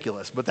seems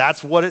ridiculous, but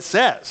that's what it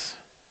says.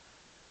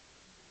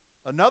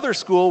 Another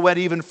school went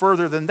even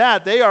further than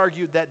that. They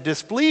argued that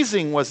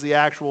displeasing was the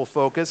actual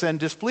focus, and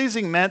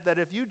displeasing meant that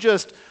if you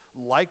just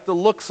liked the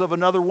looks of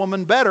another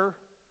woman better,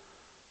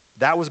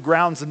 that was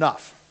grounds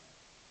enough.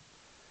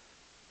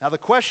 Now, the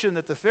question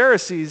that the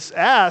Pharisees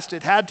asked,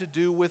 it had to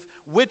do with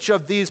which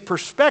of these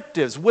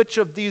perspectives, which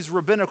of these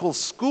rabbinical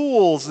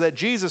schools that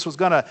Jesus was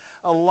going to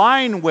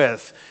align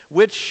with,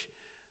 what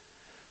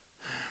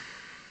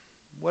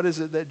is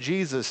it that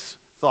Jesus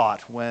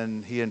thought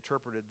when he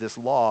interpreted this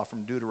law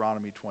from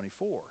Deuteronomy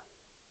 24?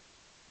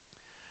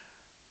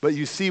 But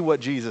you see what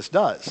Jesus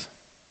does.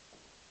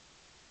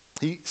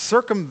 He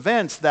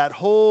circumvents that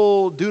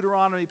whole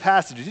Deuteronomy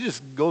passage. He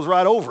just goes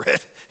right over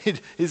it.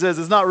 He says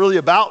it's not really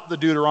about the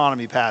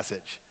Deuteronomy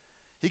passage.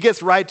 He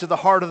gets right to the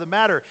heart of the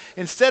matter.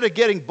 Instead of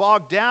getting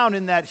bogged down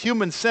in that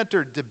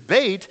human-centered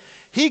debate,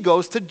 he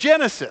goes to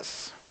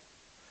Genesis.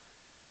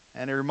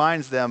 And he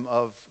reminds them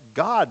of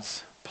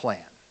God's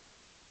plan.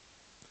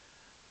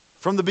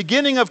 From the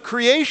beginning of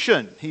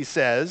creation, he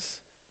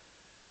says,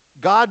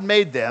 God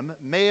made them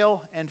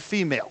male and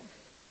female.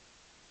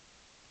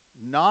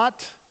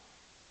 Not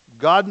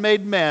God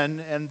made men,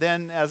 and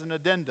then as an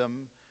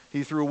addendum,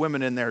 he threw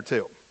women in there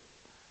too.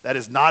 That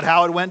is not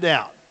how it went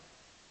down.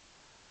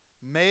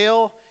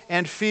 Male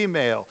and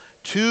female,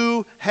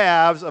 two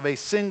halves of a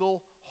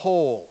single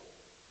whole,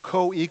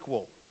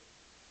 co-equal.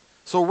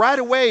 So right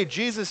away,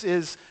 Jesus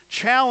is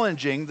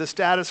challenging the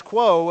status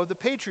quo of the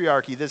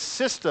patriarchy, this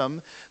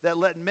system that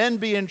let men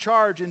be in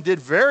charge and did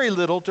very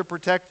little to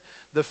protect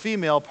the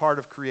female part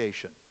of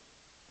creation.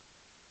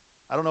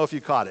 I don't know if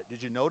you caught it.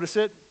 Did you notice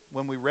it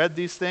when we read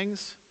these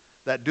things?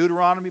 That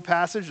Deuteronomy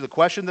passage, the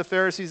question the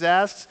Pharisees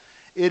asked,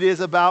 it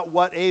is about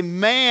what a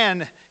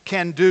man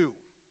can do.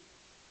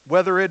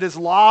 Whether it is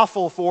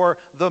lawful for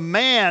the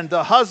man,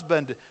 the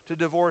husband, to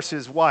divorce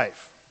his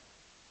wife.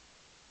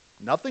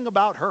 Nothing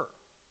about her.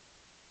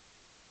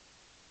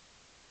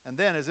 And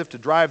then, as if to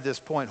drive this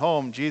point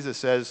home, Jesus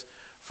says,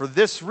 for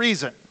this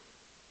reason,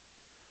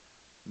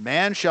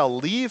 man shall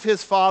leave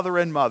his father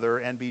and mother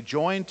and be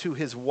joined to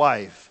his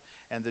wife,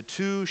 and the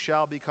two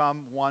shall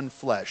become one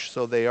flesh.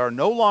 So they are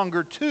no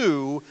longer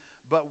two,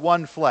 but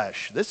one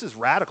flesh. This is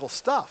radical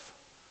stuff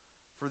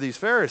for these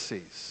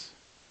Pharisees.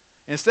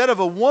 Instead of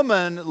a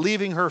woman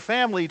leaving her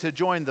family to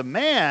join the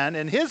man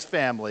and his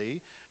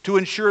family to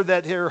ensure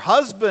that her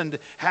husband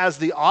has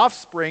the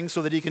offspring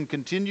so that he can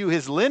continue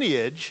his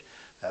lineage,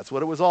 that's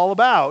what it was all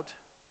about.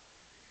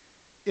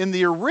 In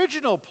the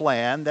original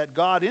plan that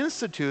God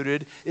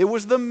instituted, it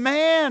was the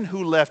man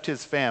who left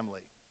his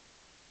family.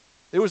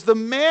 It was the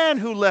man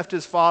who left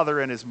his father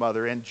and his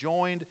mother and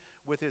joined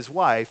with his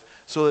wife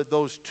so that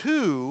those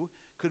two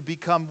could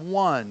become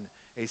one,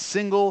 a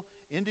single,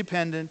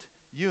 independent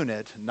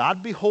unit,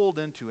 not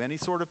beholden to any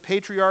sort of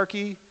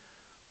patriarchy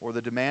or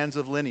the demands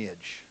of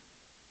lineage.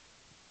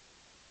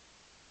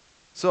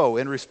 So,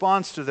 in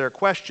response to their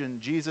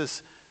question,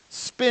 Jesus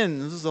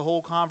spins the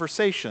whole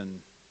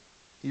conversation.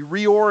 He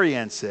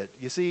reorients it.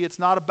 You see, it's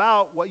not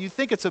about what you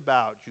think it's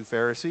about, you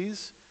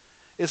Pharisees.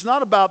 It's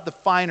not about the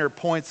finer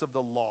points of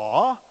the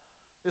law.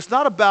 It's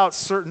not about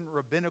certain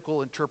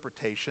rabbinical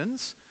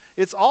interpretations.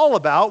 It's all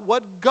about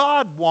what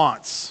God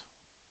wants.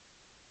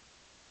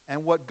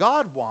 And what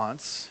God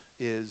wants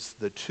is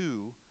the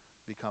two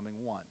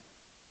becoming one.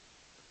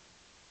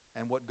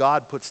 And what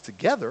God puts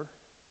together,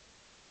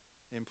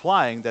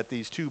 implying that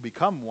these two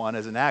become one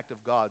as an act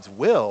of God's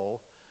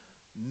will,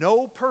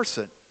 no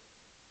person,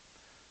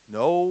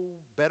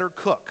 no better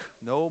cook,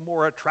 no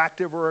more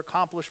attractive or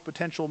accomplished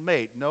potential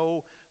mate,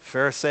 no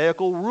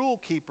Pharisaical rule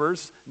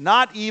keepers,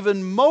 not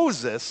even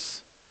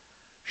Moses,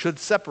 should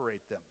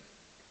separate them.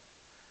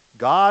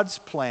 God's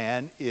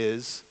plan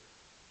is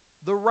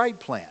the right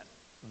plan,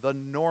 the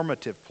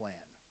normative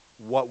plan,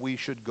 what we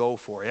should go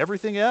for.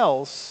 Everything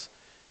else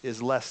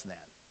is less than,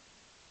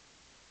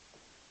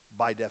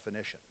 by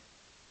definition.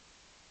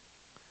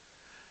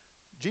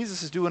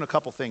 Jesus is doing a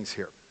couple things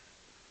here.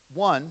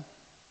 One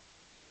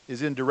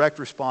is in direct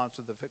response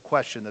to the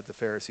question that the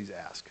Pharisees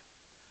ask.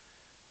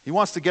 He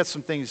wants to get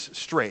some things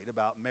straight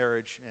about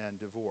marriage and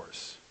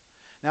divorce.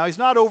 Now, he's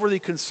not overly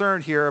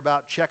concerned here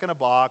about checking a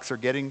box or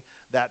getting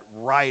that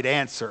right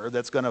answer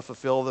that's going to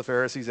fulfill the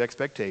Pharisees'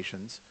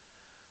 expectations.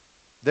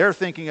 They're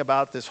thinking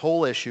about this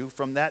whole issue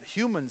from that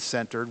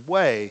human-centered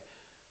way.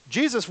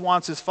 Jesus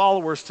wants his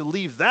followers to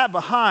leave that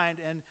behind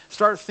and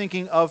start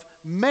thinking of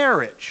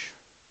marriage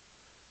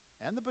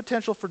and the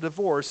potential for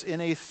divorce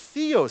in a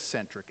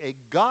theocentric, a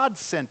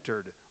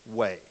God-centered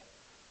way.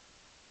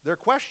 Their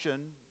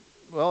question,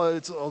 well,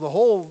 the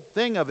whole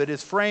thing of it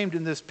is framed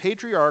in this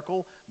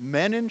patriarchal,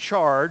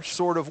 men-in-charge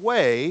sort of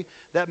way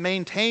that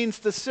maintains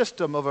the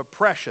system of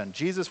oppression.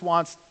 Jesus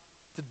wants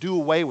to do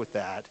away with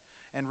that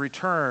and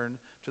return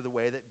to the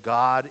way that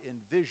God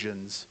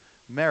envisions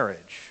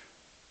marriage.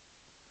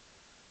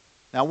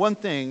 Now, one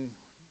thing,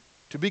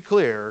 to be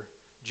clear,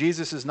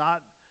 Jesus is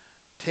not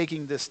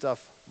taking this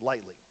stuff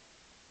lightly.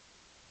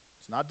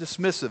 He's not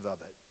dismissive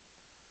of it.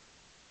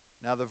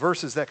 Now, the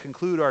verses that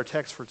conclude our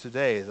text for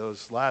today,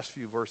 those last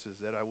few verses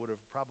that I would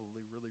have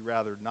probably really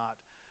rather not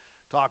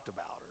talked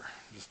about or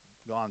just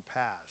gone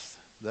past,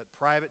 that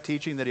private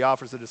teaching that he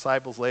offers the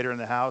disciples later in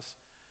the house,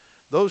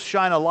 those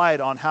shine a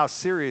light on how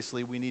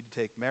seriously we need to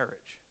take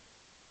marriage.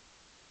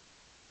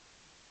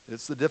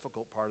 It's the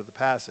difficult part of the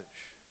passage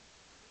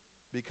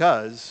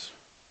because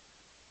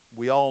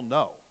we all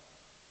know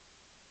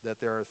that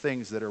there are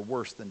things that are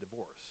worse than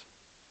divorce.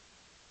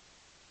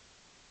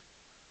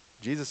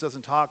 Jesus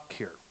doesn't talk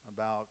here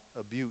about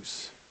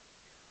abuse.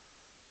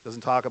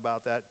 Doesn't talk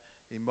about that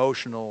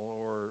emotional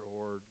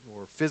or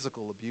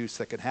physical abuse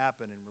that can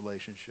happen in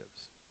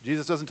relationships.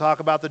 Jesus doesn't talk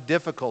about the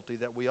difficulty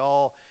that we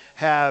all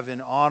have in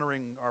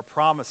honoring our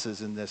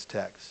promises in this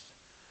text.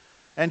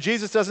 And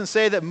Jesus doesn't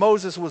say that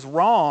Moses was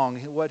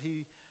wrong. What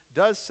he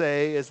does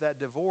say is that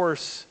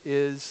divorce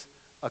is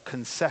a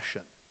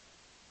concession.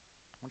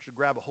 I want you to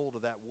grab a hold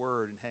of that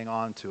word and hang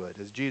on to it.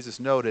 As Jesus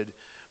noted,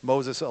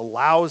 Moses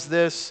allows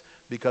this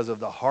because of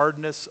the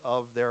hardness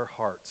of their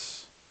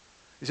hearts.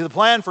 You see, the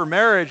plan for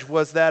marriage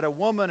was that a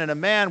woman and a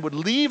man would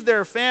leave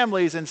their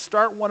families and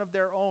start one of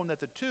their own, that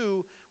the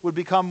two would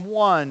become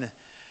one.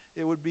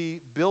 It would be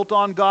built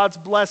on God's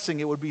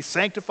blessing. It would be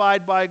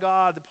sanctified by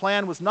God. The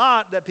plan was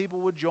not that people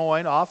would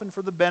join, often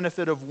for the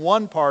benefit of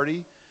one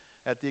party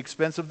at the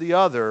expense of the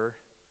other,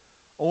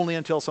 only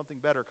until something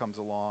better comes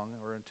along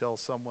or until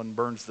someone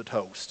burns the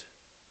toast.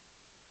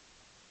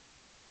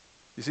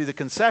 You see, the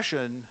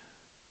concession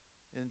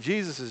in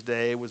Jesus'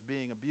 day was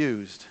being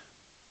abused,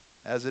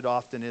 as it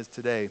often is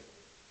today. You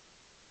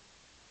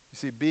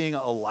see, being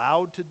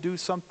allowed to do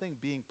something,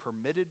 being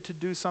permitted to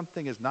do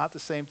something is not the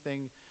same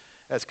thing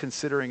as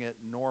considering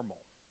it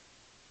normal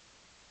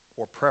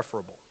or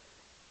preferable.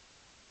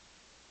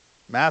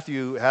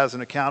 Matthew has an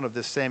account of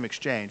this same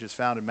exchange. It's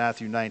found in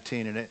Matthew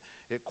 19, and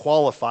it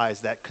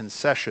qualifies that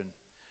concession.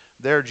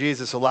 There,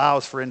 Jesus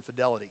allows for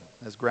infidelity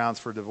as grounds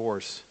for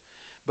divorce.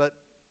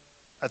 But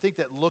I think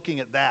that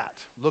looking at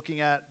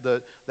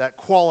that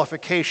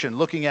qualification,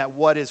 looking at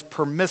what is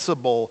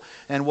permissible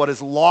and what is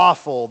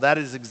lawful, that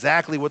is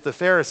exactly what the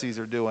Pharisees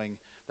are doing.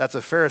 That's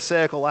a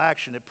Pharisaical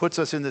action. It puts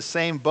us in the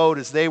same boat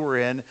as they were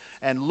in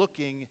and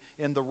looking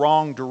in the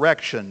wrong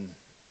direction.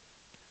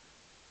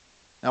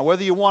 Now,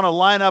 whether you want to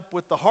line up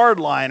with the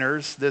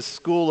hardliners, this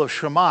school of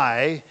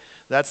Shammai,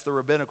 that's the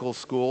rabbinical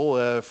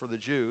school for the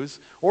Jews,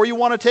 or you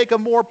want to take a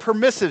more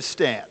permissive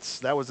stance,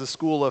 that was the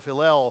school of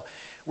Hillel,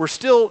 we're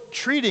still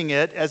treating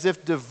it as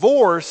if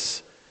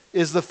divorce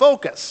is the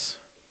focus.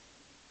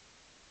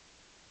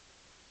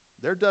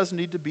 There does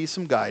need to be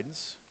some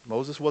guidance.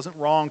 Moses wasn't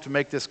wrong to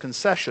make this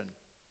concession,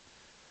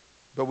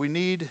 but we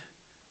need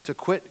to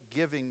quit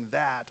giving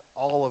that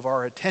all of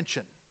our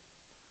attention.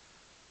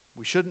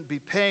 We shouldn't be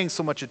paying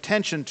so much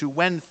attention to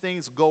when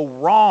things go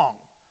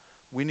wrong.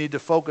 We need to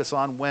focus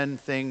on when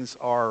things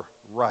are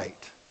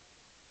right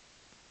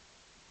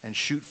and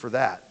shoot for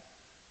that.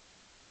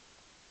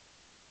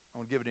 I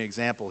want to give an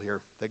example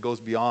here that goes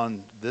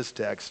beyond this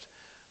text.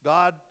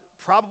 God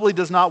probably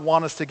does not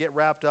want us to get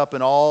wrapped up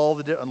in all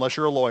the, unless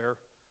you're a lawyer,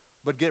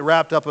 but get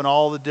wrapped up in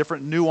all the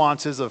different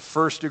nuances of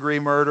first-degree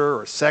murder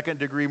or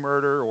second-degree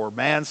murder or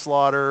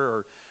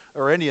manslaughter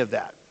or any of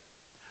that.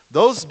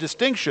 Those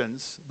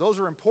distinctions, those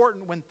are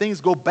important when things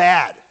go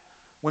bad,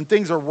 when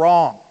things are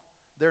wrong.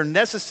 They're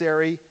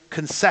necessary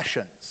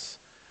concessions.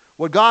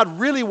 What God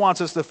really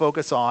wants us to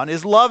focus on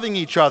is loving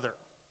each other,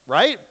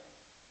 right?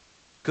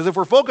 Because if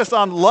we're focused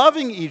on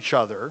loving each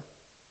other,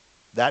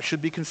 that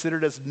should be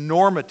considered as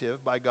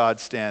normative by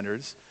God's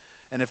standards.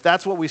 And if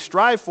that's what we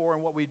strive for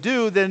and what we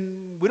do,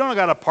 then we don't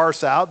got to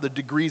parse out the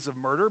degrees of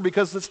murder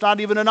because it's not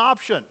even an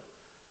option.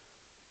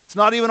 It's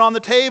not even on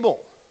the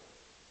table.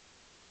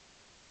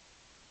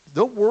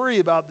 Don't worry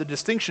about the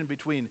distinction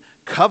between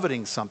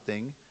coveting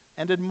something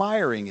and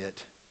admiring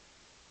it.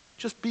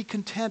 Just be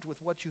content with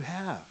what you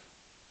have.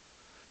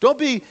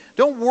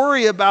 Don't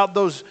worry about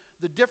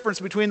the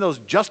difference between those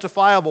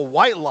justifiable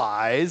white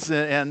lies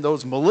and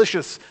those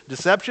malicious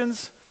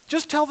deceptions.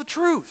 Just tell the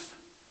truth.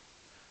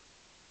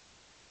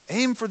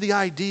 Aim for the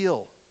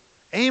ideal.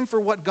 Aim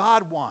for what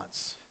God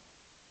wants.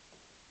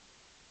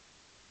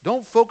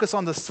 Don't focus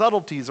on the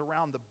subtleties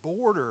around the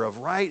border of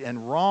right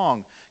and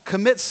wrong.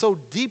 Commit so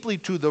deeply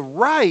to the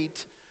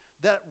right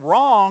that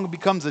wrong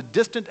becomes a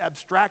distant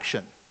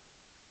abstraction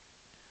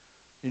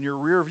in your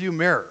rearview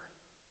mirror.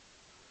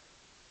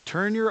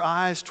 Turn your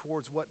eyes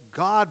towards what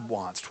God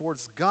wants,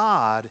 towards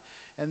God,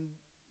 and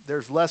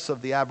there's less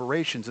of the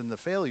aberrations and the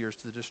failures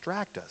to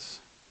distract us.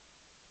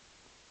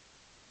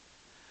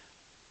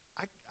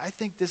 I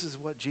think this is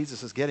what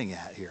Jesus is getting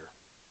at here.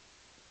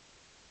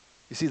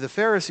 You see, the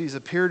Pharisees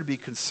appear to be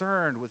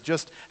concerned with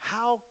just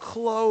how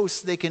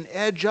close they can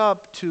edge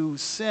up to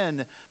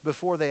sin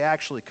before they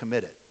actually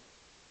commit it.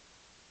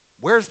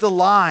 Where's the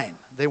line?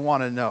 They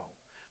want to know.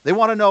 They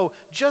want to know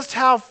just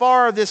how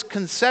far this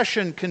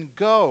concession can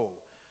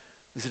go.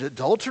 Is it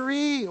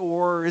adultery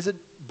or is it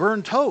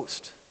burned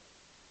toast?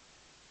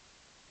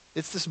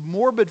 It's this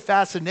morbid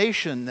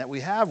fascination that we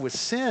have with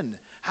sin.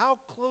 How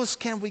close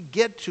can we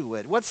get to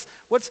it? What's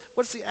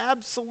the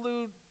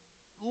absolute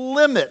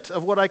limit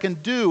of what I can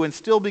do and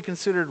still be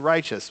considered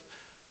righteous?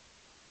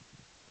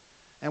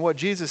 And what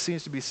Jesus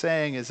seems to be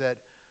saying is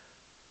that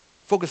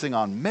focusing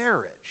on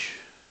marriage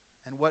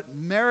and what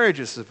marriage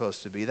is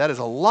supposed to be, that is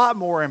a lot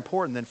more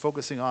important than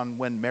focusing on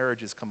when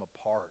marriages come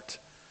apart.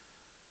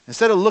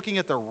 Instead of looking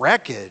at the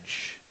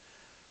wreckage,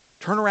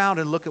 turn around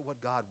and look at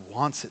what God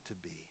wants it to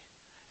be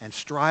and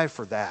strive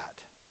for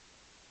that.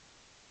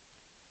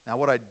 Now,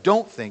 what I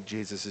don't think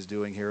Jesus is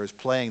doing here is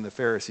playing the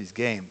Pharisees'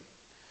 game,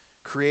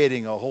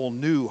 creating a whole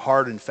new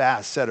hard and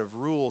fast set of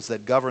rules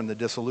that govern the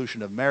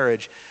dissolution of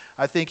marriage.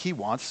 I think he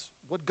wants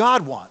what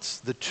God wants,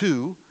 the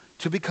two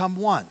to become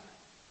one.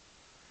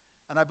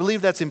 And I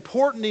believe that's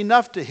important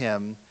enough to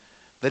him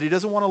that he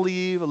doesn't want to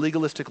leave a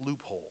legalistic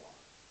loophole.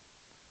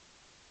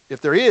 If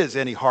there is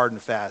any hard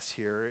and fast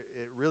here,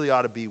 it really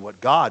ought to be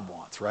what God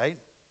wants, right?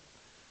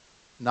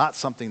 Not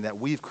something that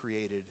we've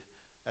created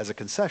as a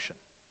concession.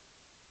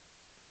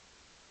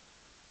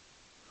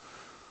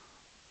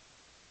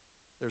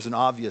 there's an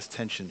obvious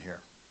tension here.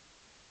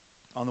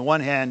 On the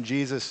one hand,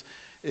 Jesus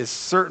is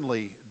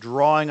certainly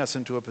drawing us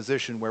into a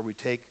position where we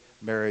take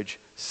marriage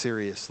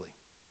seriously.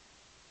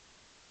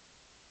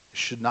 It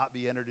should not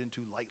be entered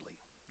into lightly,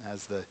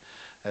 as the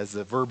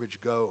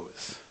verbiage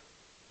goes.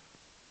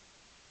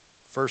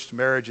 First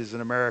marriages in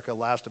America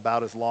last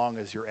about as long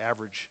as your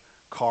average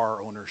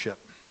car ownership.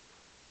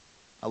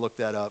 I looked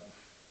that up.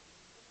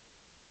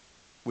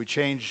 We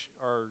change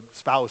our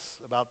spouse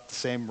about the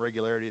same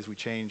regularity as we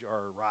change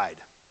our ride.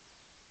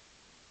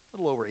 A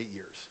little over 8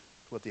 years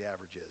is what the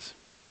average is.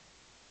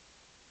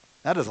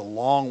 That is a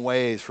long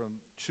ways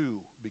from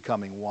two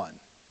becoming one.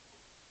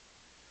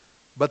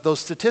 But those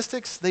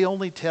statistics, they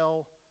only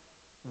tell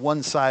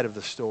one side of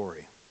the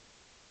story.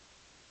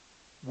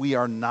 We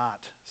are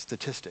not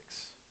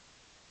statistics.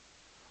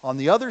 On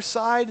the other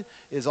side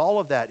is all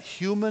of that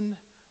human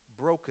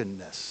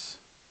brokenness,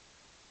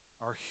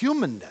 our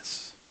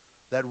humanness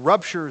that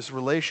ruptures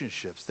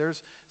relationships.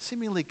 There's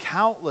seemingly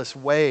countless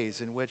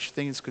ways in which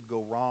things could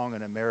go wrong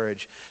in a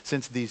marriage,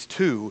 since these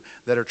two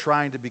that are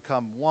trying to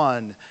become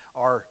one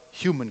are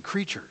human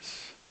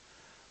creatures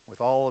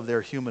with all of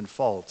their human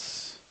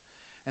faults.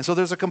 And so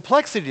there's a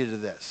complexity to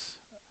this,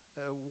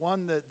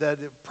 one that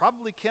it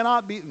probably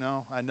cannot be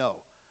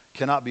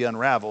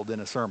unraveled in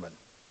a sermon.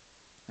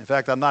 In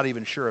fact, I'm not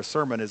even sure a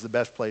sermon is the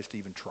best place to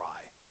even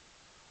try.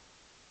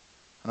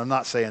 And I'm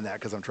not saying that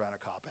because I'm trying to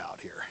cop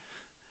out here.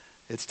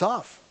 It's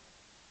tough.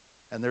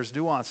 And there's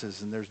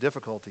nuances, and there's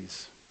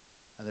difficulties,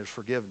 and there's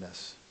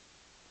forgiveness.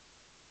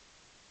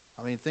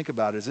 I mean, think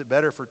about it. Is it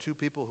better for two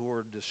people who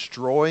are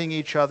destroying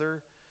each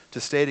other to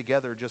stay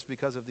together just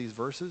because of these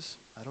verses?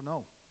 I don't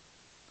know.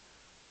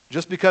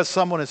 Just because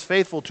someone is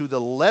faithful to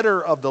the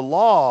letter of the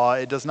law,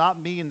 it does not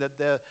mean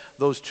that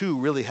those two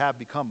really have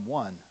become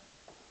one.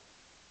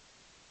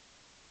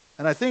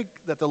 And I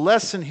think that the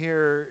lesson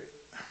here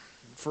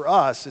for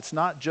us, it's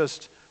not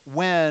just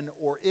when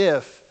or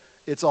if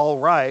it's all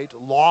right,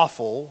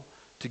 lawful,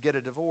 to get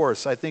a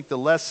divorce. I think the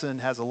lesson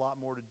has a lot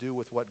more to do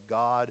with what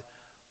God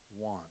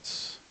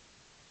wants.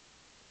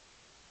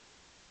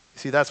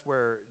 See, that's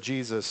where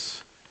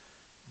Jesus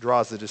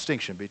draws the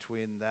distinction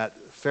between that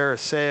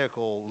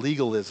Pharisaical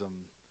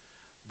legalism,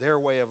 their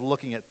way of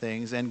looking at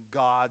things, and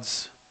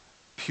God's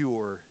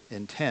pure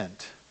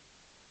intent.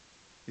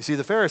 You see,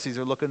 the Pharisees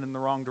are looking in the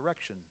wrong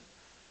direction.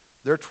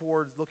 They're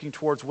looking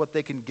towards what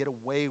they can get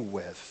away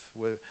with,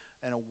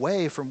 and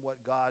away from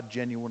what God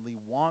genuinely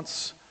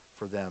wants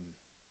for them.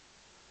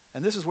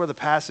 And this is where the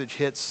passage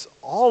hits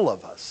all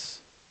of us,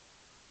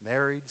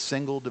 married,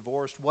 single,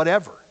 divorced,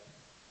 whatever.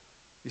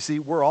 You see,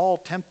 we're all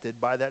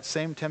tempted by that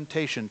same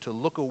temptation to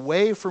look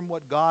away from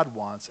what God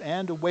wants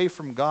and away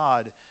from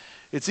God.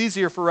 It's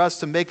easier for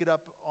us to make it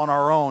up on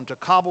our own, to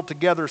cobble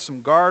together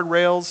some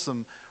guardrails,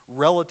 some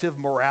relative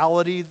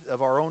morality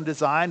of our own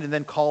design, and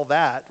then call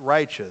that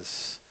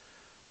righteous.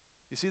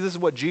 You see, this is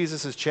what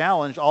Jesus has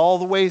challenged all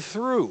the way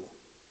through.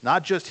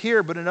 Not just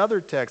here, but in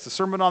other texts. The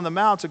Sermon on the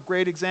Mount's a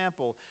great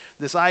example.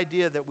 This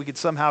idea that we could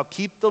somehow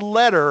keep the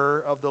letter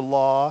of the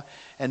law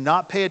and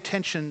not pay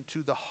attention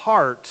to the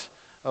heart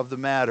of the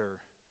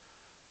matter.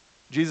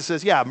 Jesus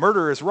says, yeah,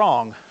 murder is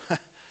wrong.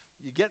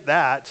 You get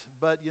that,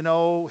 but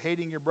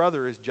hating your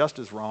brother is just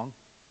as wrong.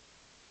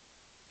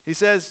 He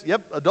says,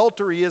 yep,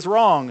 adultery is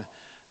wrong,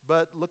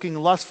 but looking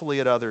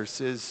lustfully at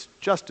others is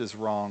just as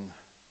wrong.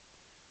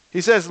 He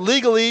says,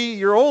 legally,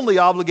 you're only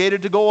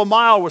obligated to go a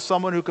mile with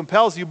someone who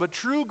compels you, but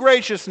true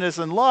graciousness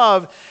and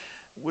love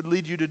would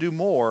lead you to do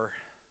more.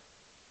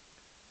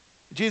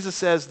 Jesus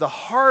says the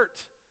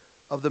heart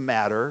of the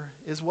matter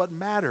is what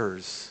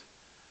matters.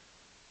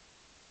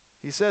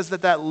 He says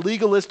that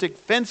legalistic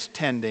fence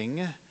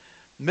tending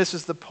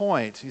misses the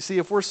point. You see,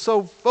 if we're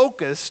so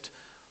focused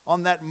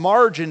on that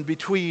margin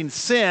between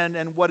sin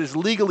and what is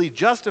legally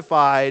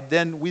justified,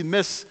 then we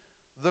miss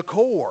the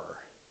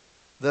core,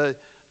 the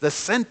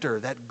center,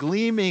 that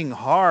gleaming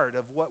heart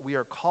of what we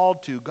are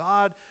called to.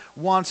 God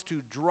wants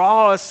to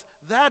draw us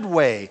that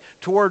way,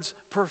 towards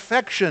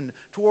perfection,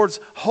 towards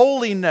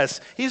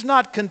holiness. He's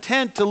not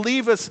content to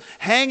leave us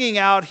hanging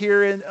out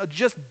here and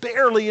just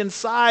barely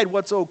inside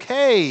what's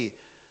okay.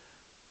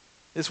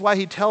 It's why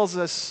he tells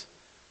us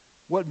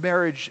what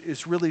marriage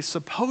is really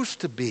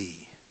supposed to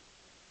be,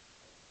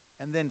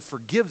 and then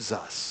forgives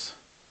us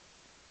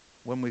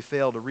when we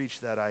fail to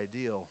reach that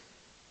ideal.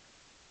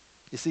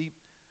 You see,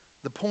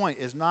 the point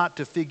is not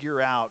to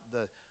figure out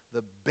the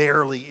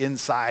barely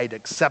inside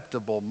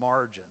acceptable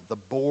margin, the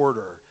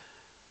border.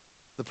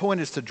 The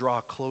point is to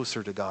draw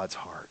closer to God's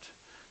heart,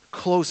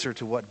 closer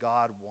to what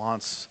God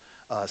wants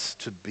us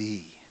to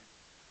be.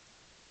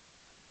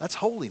 That's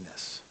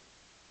holiness.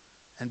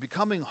 And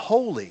becoming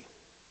holy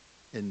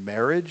in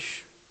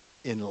marriage,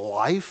 in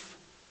life,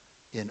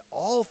 in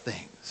all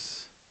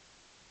things,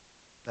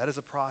 that is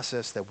a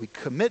process that we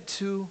commit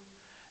to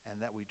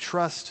and that we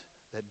trust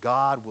that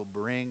God will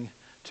bring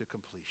to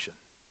completion.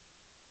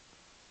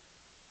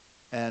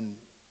 And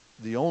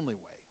the only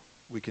way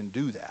we can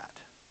do that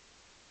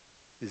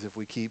is if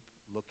we keep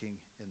looking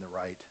in the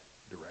right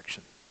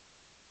direction.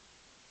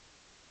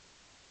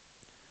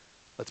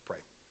 Let's pray.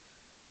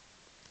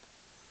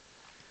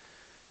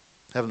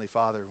 Heavenly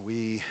Father,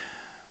 we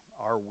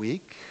are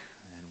weak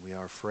and we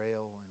are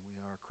frail and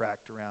we are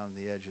cracked around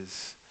the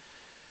edges.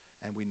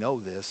 And we know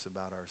this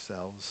about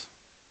ourselves.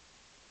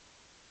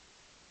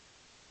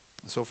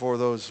 So for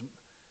those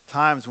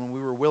times when we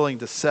were willing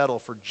to settle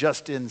for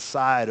just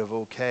inside of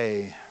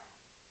okay,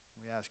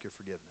 we ask your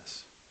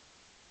forgiveness.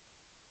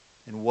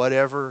 In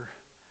whatever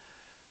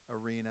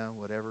arena,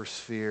 whatever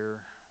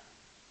sphere,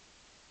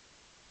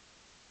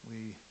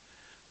 we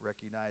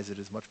recognize it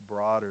is much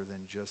broader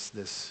than just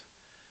this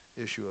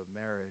issue of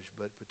marriage,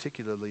 but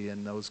particularly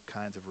in those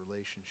kinds of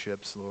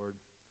relationships, Lord,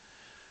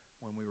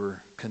 when we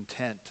were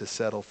content to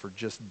settle for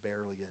just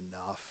barely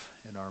enough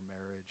in our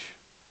marriage,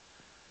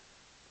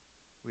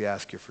 we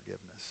ask your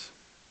forgiveness.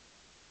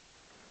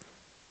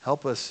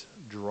 Help us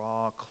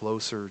draw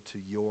closer to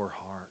your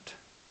heart,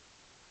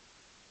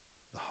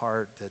 the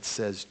heart that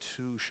says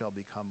two shall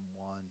become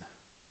one.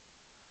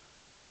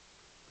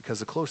 Because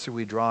the closer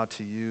we draw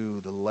to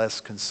you, the less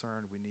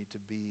concerned we need to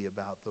be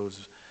about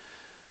those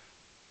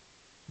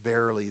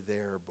barely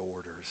there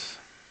borders.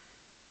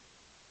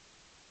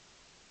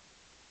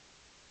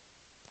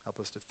 Help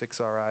us to fix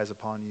our eyes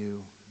upon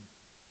you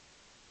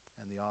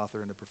and the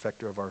author and the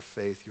perfecter of our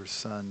faith, your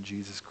Son,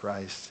 Jesus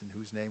Christ, in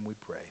whose name we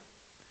pray.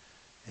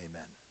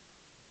 Amen.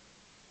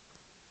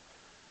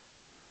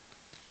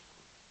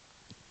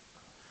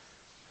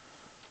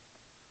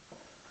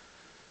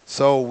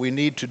 So we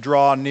need to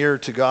draw near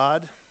to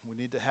God. We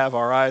need to have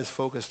our eyes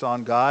focused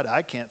on God.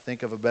 I can't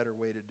think of a better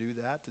way to do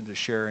that than to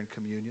share in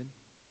communion.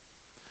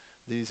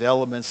 These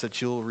elements that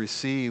you'll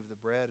receive, the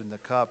bread and the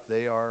cup,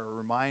 they are a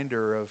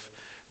reminder of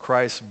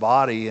Christ's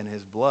body and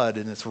his blood,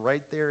 and it's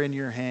right there in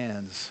your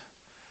hands.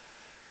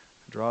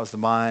 It draws the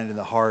mind and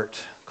the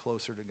heart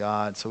closer to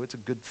God, so it's a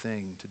good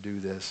thing to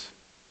do this.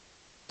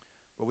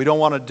 But we don't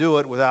want to do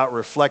it without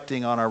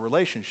reflecting on our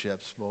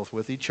relationships, both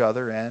with each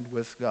other and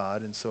with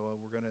God. And so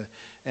we're going to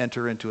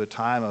enter into a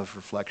time of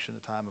reflection, a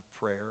time of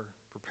prayer,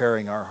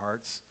 preparing our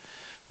hearts.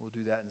 We'll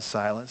do that in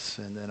silence,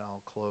 and then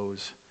I'll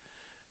close.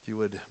 If you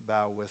would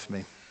bow with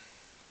me.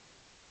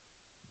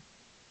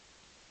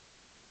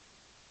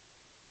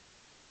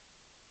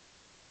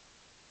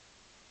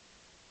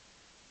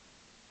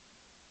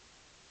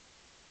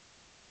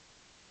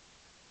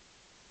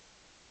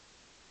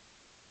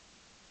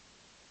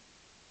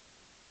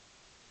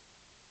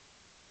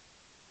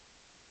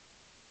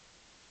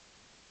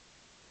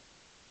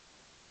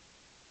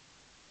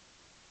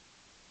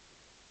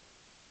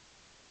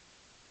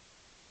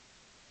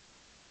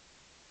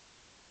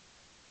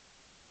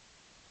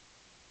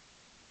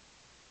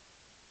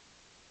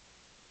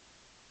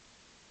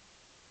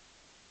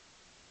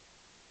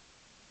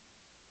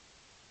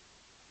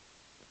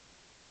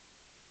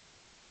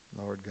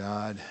 Lord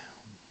God,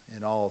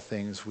 in all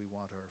things we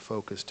want our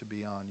focus to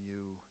be on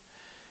you.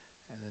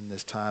 And in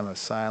this time of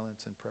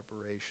silence and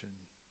preparation,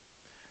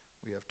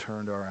 we have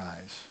turned our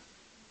eyes.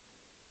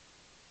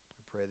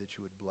 I pray that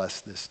you would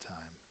bless this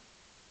time.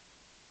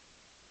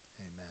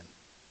 Amen.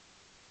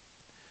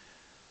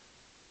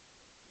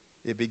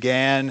 It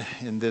began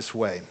in this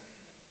way.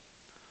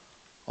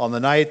 On the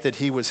night that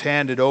he was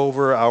handed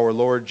over, our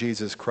Lord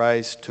Jesus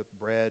Christ took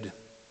bread,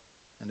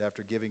 and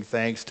after giving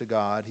thanks to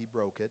God, he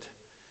broke it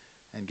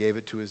and gave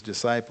it to his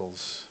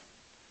disciples.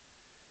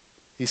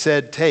 He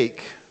said,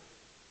 "Take,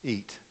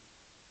 eat.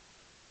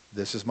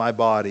 This is my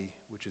body,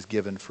 which is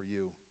given for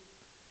you.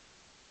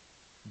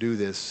 Do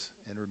this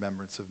in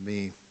remembrance of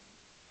me."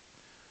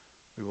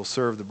 We will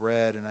serve the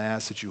bread, and I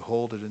ask that you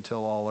hold it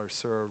until all are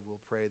served. We'll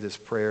pray this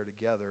prayer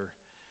together,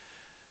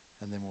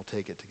 and then we'll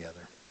take it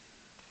together.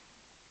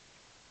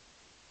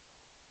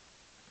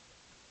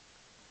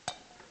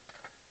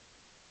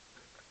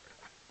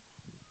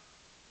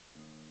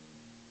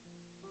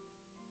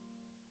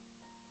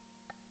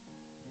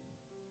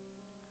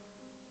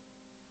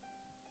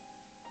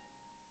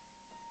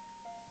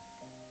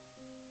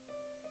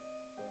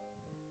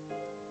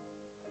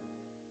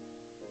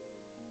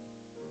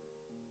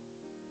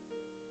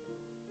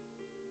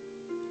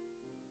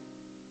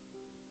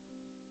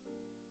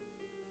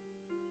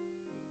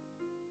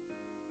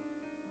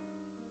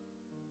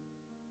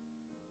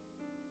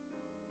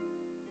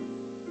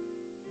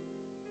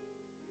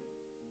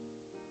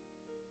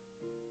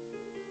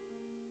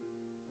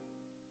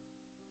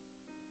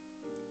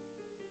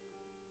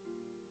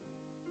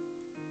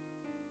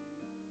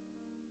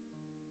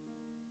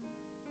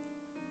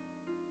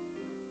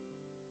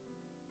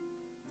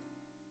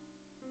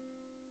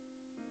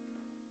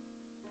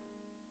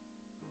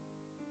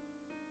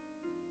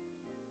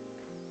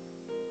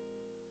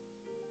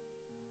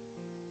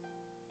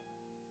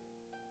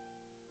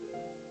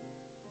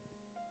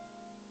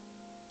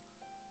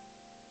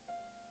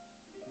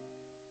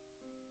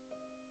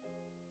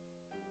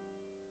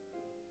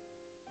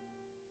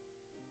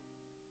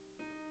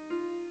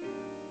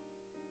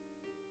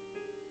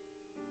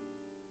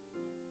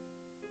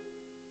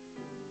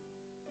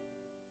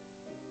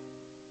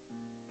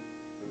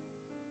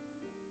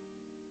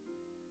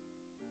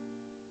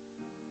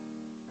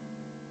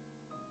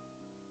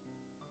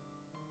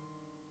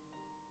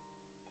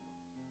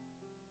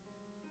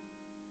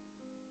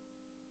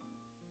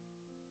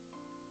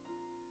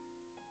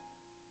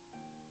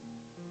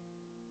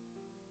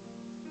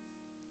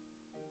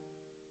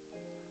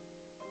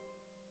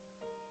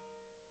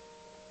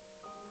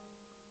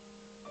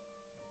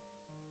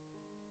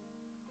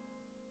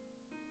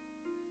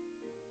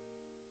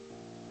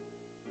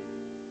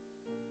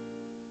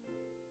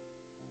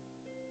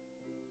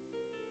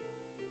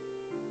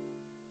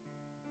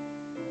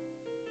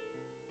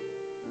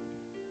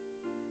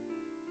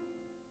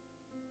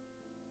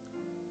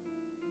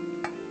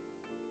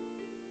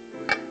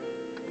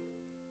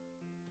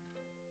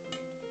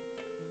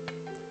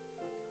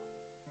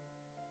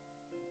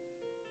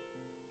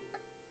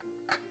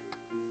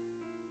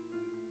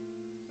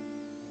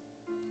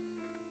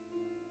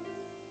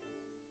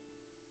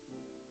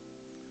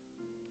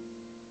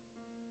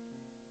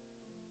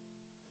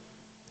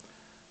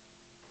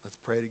 Let's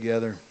pray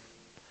together.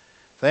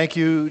 Thank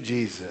you,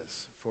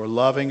 Jesus, for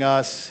loving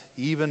us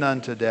even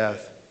unto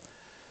death.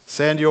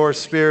 Send your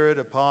Spirit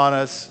upon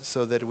us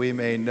so that we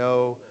may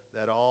know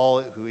that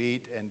all who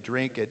eat and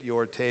drink at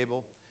your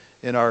table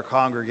in our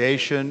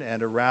congregation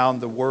and around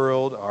the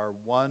world are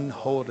one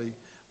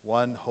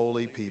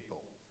holy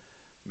people.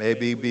 May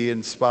we be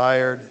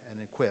inspired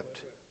and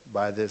equipped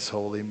by this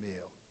holy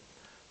meal.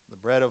 The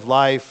bread of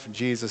life,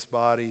 Jesus'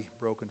 body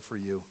broken for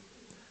you.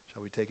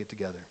 Shall we take it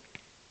together?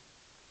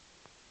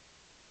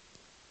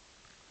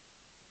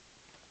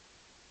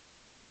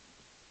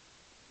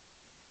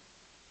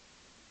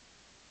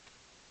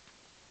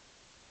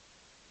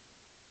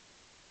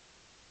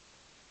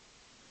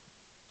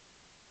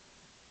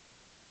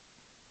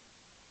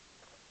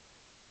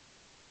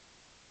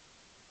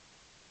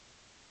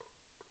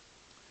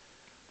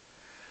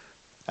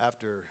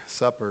 After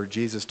supper,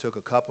 Jesus took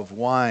a cup of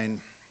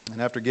wine,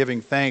 and after giving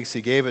thanks,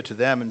 he gave it to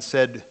them and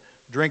said,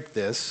 "Drink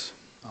this,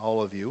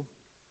 all of you.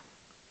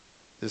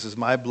 This is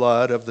my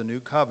blood of the new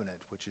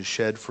covenant, which is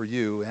shed for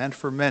you and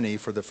for many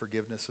for the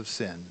forgiveness of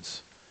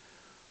sins.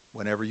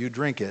 Whenever you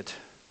drink it,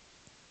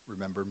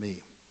 remember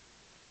me."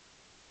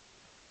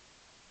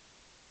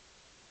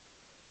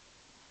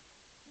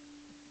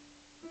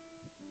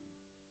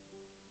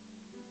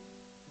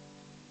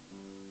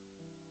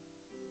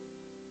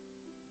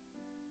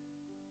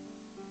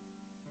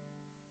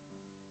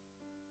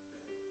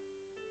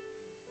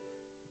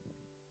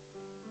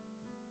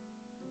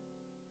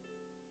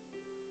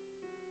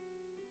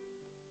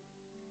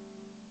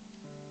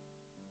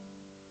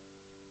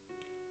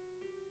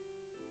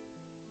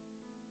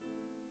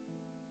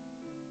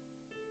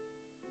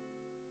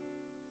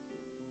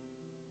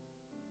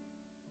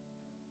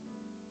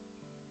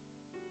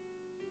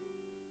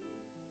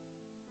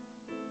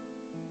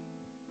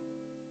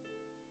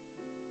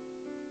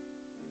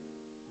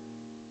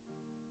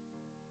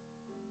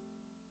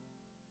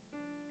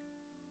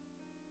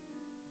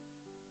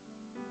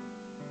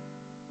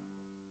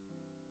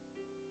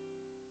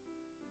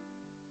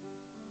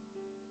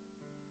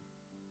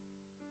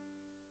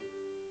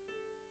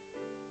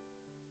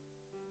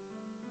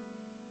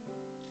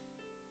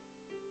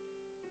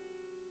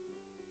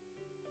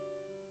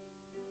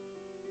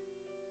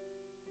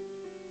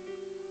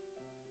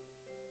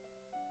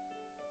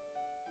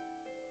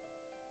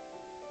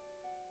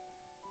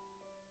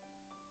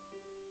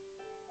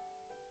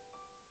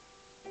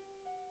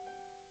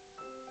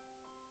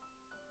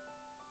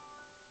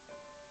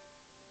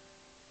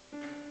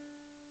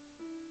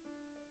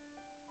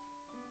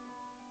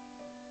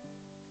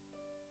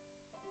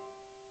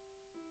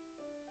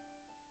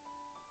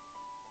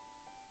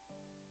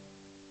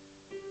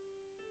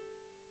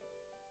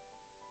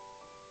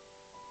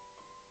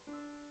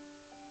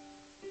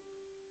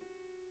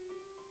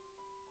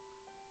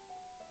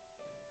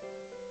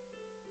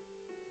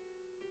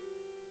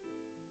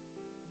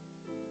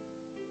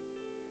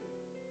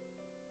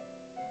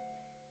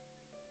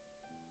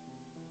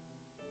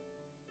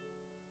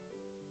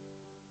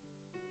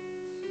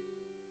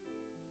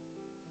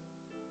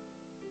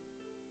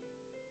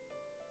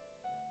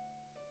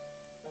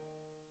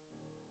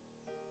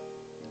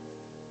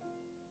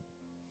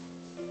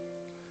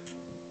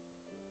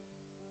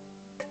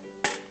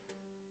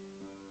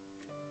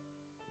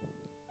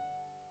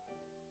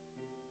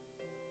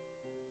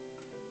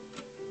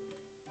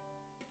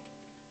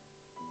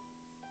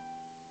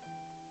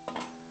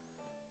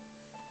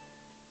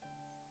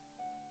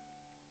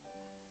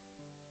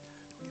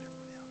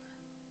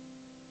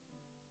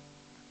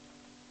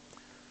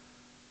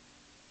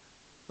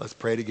 Let's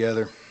pray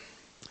together.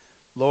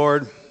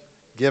 Lord,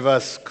 give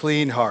us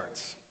clean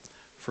hearts,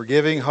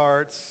 forgiving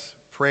hearts,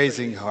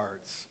 praising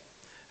hearts.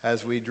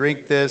 As we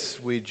drink this,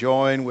 we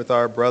join with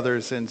our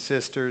brothers and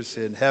sisters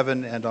in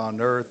heaven and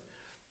on earth,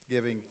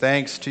 giving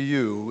thanks to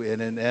you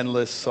in an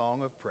endless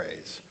song of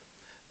praise.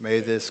 May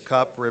this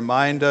cup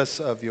remind us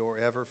of your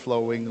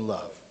ever-flowing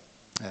love.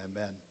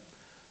 Amen.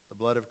 The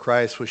blood of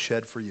Christ was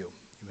shed for you.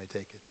 You may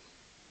take it.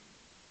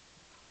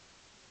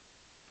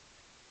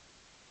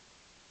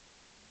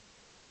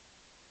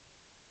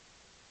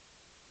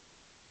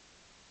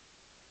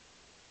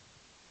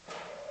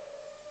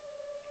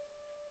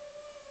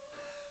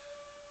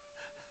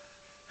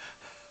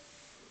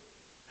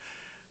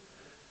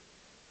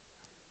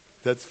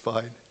 That's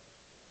fine.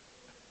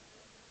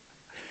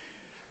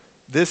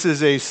 This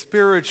is a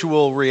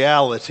spiritual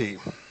reality,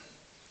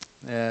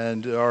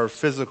 and our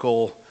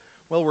physical,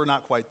 well, we're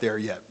not quite there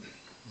yet.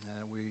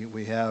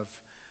 We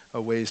have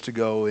a ways to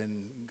go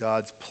in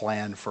God's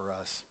plan for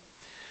us.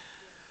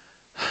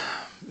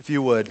 If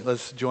you would,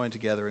 let's join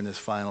together in this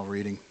final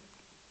reading.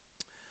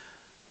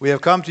 We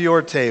have come to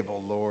your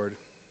table, Lord,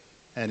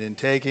 and in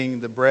taking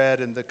the bread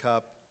and the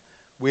cup,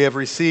 we have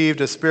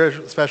received a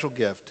special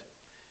gift.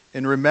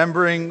 In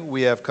remembering,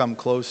 we have come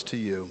close to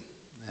you,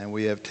 and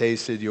we have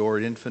tasted your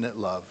infinite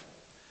love.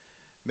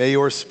 May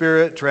your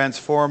Spirit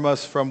transform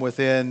us from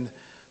within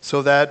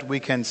so that we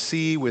can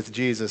see with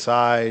Jesus'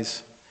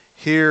 eyes,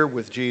 hear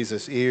with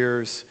Jesus'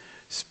 ears,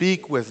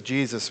 speak with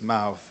Jesus'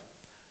 mouth,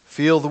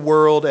 feel the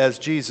world as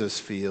Jesus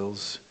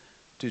feels,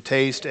 to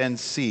taste and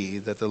see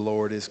that the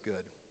Lord is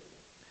good.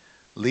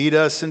 Lead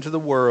us into the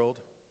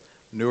world,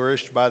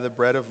 nourished by the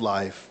bread of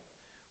life.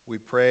 We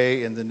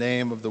pray in the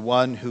name of the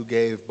one who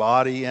gave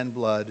body and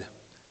blood,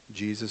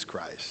 Jesus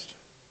Christ.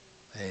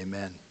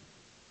 Amen.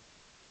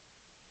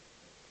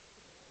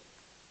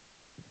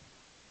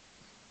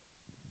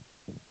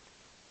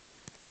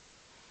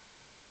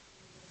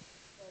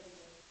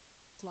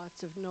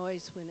 Lots of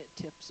noise when it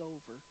tips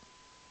over.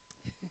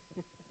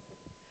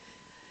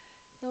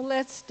 Now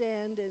let's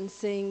stand and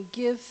sing,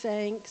 Give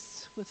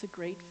Thanks with a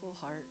Grateful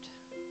Heart.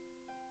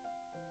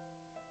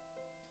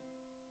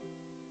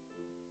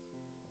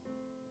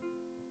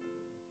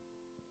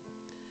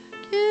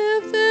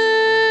 Give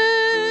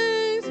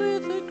thanks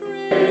with a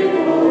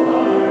grateful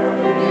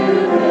heart.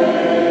 Give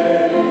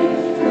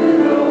thanks to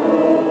the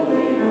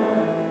Holy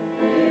One.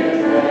 Give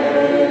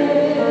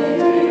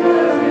thanks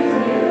because He's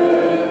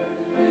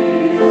given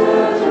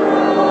Jesus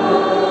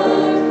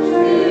Christ,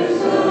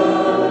 His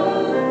Son.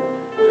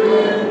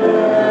 Give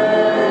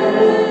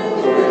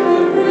thanks with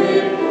a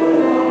grateful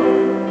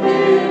heart.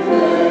 Give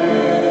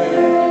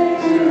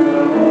thanks to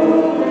the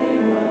Holy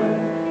One.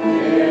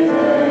 Give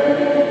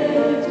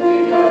thanks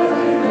because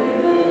He's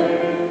given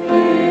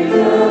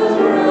Jesus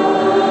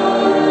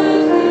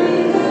Christ,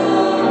 His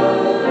Son.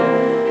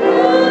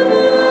 And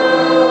now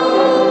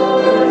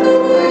let the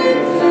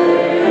weak say,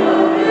 I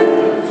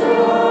am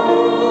strong.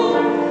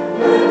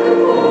 Let the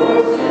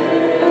poor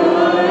say,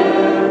 I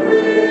am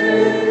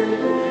rich.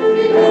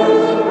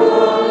 Because of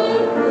what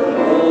the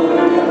Lord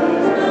has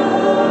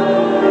done for us. And now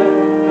let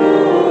the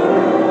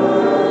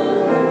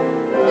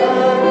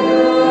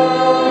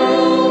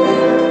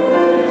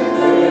weak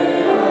say,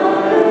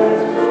 I am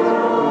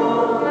strong.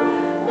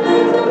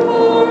 Let the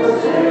poor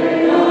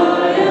say,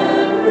 I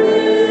am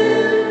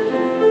rich.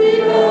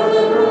 Because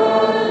of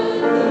what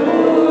the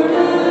Lord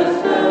has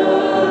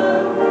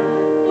done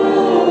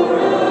for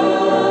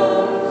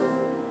us.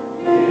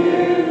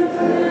 Give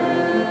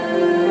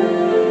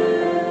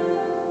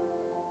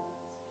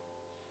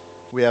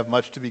We have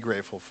much to be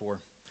grateful for.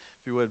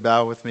 If you would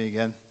bow with me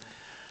again.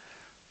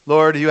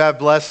 Lord, you have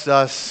blessed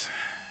us.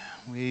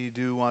 We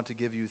do want to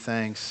give you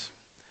thanks.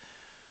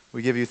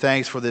 We give you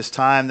thanks for this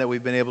time that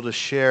we've been able to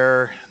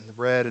share the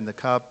bread and the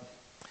cup.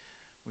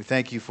 We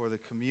thank you for the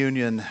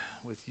communion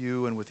with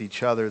you and with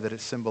each other that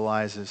it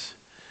symbolizes.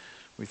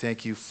 We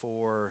thank you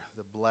for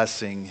the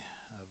blessing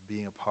of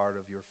being a part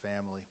of your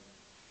family.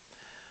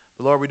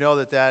 But Lord, we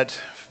know that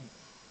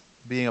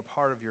being a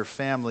part of your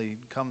family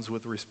comes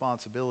with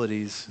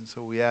responsibilities. And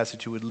so we ask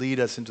that you would lead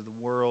us into the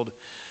world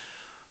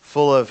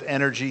full of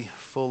energy,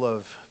 full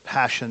of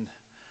passion,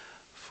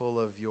 full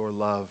of your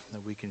love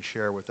that we can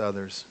share with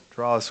others.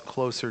 Draw us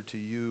closer to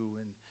you,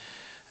 and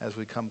as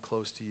we come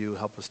close to you,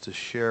 help us to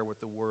share with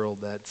the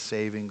world that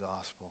saving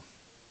gospel.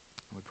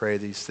 And we pray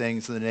these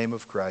things in the name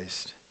of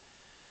Christ.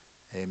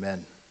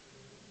 Amen.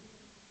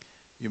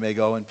 You may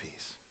go in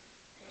peace.